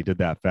first time they did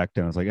that effect,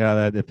 and I was like,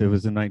 if it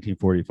was in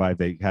 1945,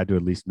 they had to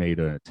at least made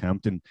an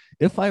attempt. And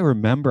if I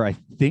remember, I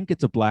think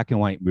it's a black and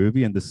white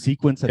movie, and the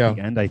sequence at the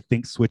end, I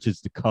think,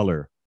 switches to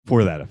color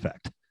for that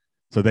effect.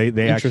 So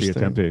they actually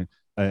attempted.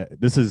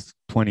 This is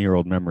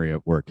 20-year-old memory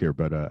at work here,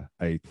 but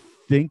I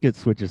think it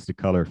switches to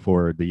color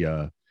for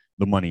the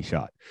money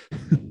shot.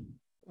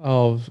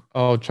 Oh,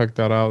 check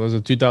that out. There's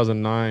a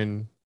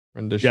 2009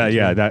 rendition.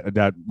 Yeah.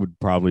 That would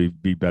probably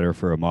be better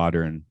for a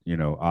modern,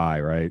 eye,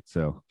 right?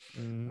 So,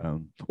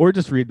 or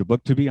just read the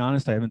book. To be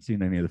honest, I haven't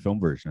seen any of the film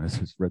version. I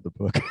just read the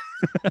book.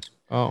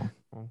 Oh,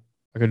 well,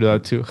 I could do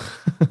that too.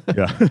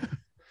 Yeah.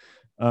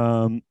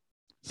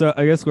 So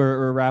I guess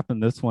we're wrapping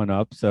this one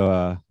up.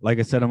 So, like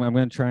I said, I'm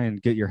going to try and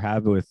get your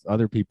habit with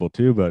other people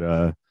too,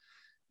 but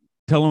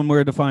tell them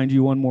where to find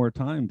you one more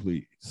time,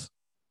 please.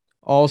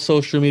 All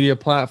social media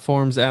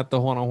platforms at the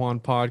Juan on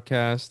Juan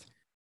podcast,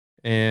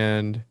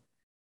 and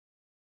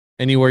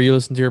anywhere you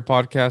listen to your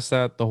podcast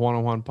at the Juan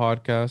on Juan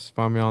podcast.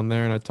 Find me on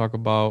there, and I talk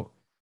about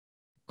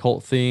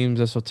cult themes,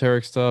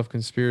 esoteric stuff,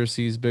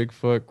 conspiracies,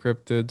 Bigfoot,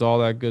 cryptids, all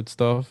that good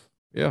stuff.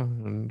 Yeah,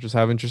 and just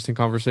have interesting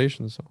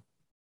conversations. So.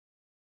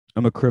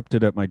 I'm a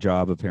cryptid at my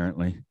job,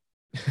 apparently.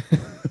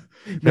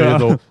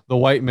 No. The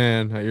white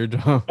man at your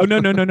job. Oh,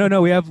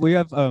 no. We have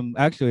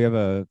actually we have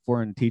a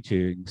foreign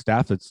teaching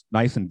staff that's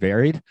nice and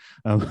varied.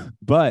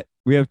 But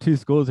we have two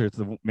schools. There's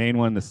the main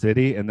one in the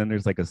city, and then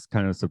there's like a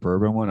kind of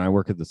suburban one. I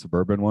work at the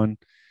suburban one.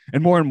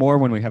 And more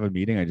when we have a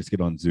meeting, I just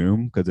get on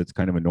Zoom because it's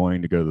kind of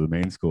annoying to go to the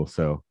main school.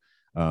 So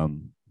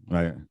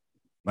my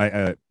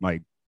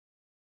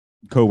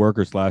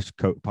co-worker /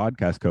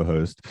 podcast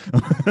co-host,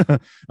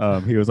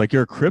 he was like,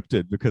 "You're a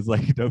cryptid," because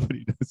like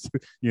nobody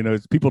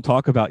knows, people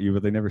talk about you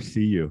but they never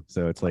see you,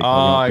 so it's like,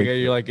 I get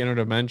you're like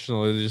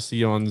interdimensional. They just see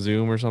you on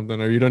Zoom or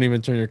something, or you don't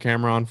even turn your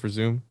camera on for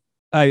Zoom.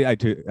 I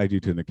do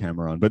turn the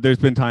camera on, but there's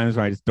been times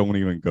where I just don't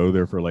even go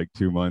there for like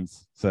 2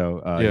 months.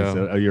 So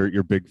so,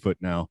 you're Bigfoot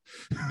now.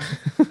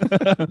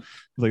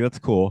 Like, that's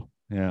cool.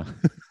 Yeah.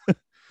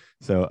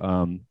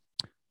 So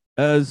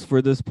as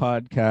for this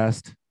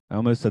podcast, I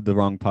almost said the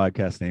wrong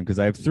podcast name because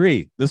I have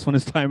 3. This one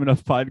is Time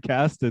Enough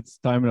Podcast. It's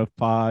Time Enough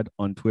Pod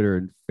on Twitter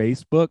and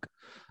Facebook.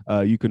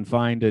 You can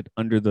find it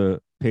under the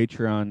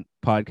Patreon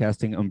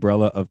podcasting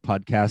umbrella of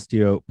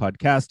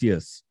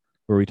Podcastius,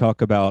 where we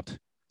talk about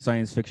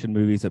science fiction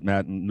movies at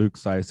Matt and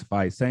Luke's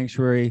Sci-Fi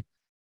Sanctuary,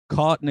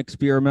 caught and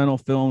experimental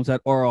films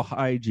at Oral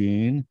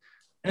Hygiene,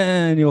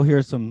 and you'll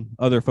hear some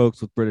other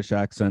folks with British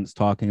accents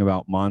talking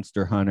about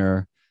Monster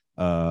Hunter,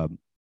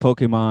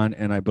 Pokemon,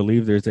 and I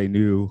believe there's a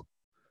new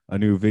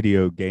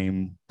video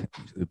game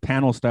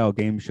panel style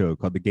game show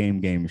called the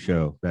Game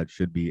Show that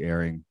should be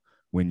airing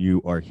when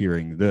you are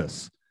hearing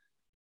this.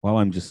 While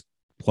I'm just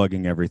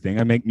plugging everything,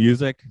 I make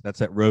music.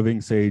 That's at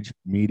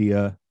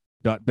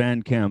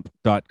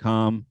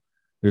rovingsagemedia.bandcamp.com.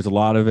 There's a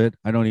lot of it.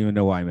 I don't even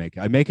know why I make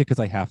it. I make it because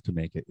I have to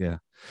make it. Yeah.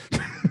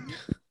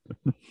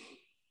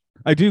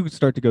 I do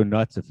start to go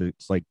nuts if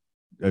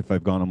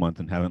I've gone a month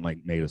and haven't like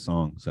made a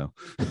song. So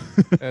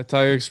that's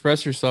how you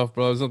express yourself,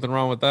 bro. There's nothing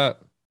wrong with that.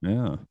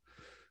 Yeah.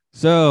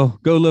 So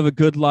go live a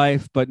good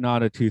life, but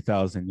not a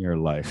 2,000-year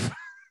life.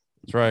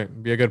 That's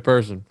right. Be a good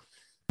person.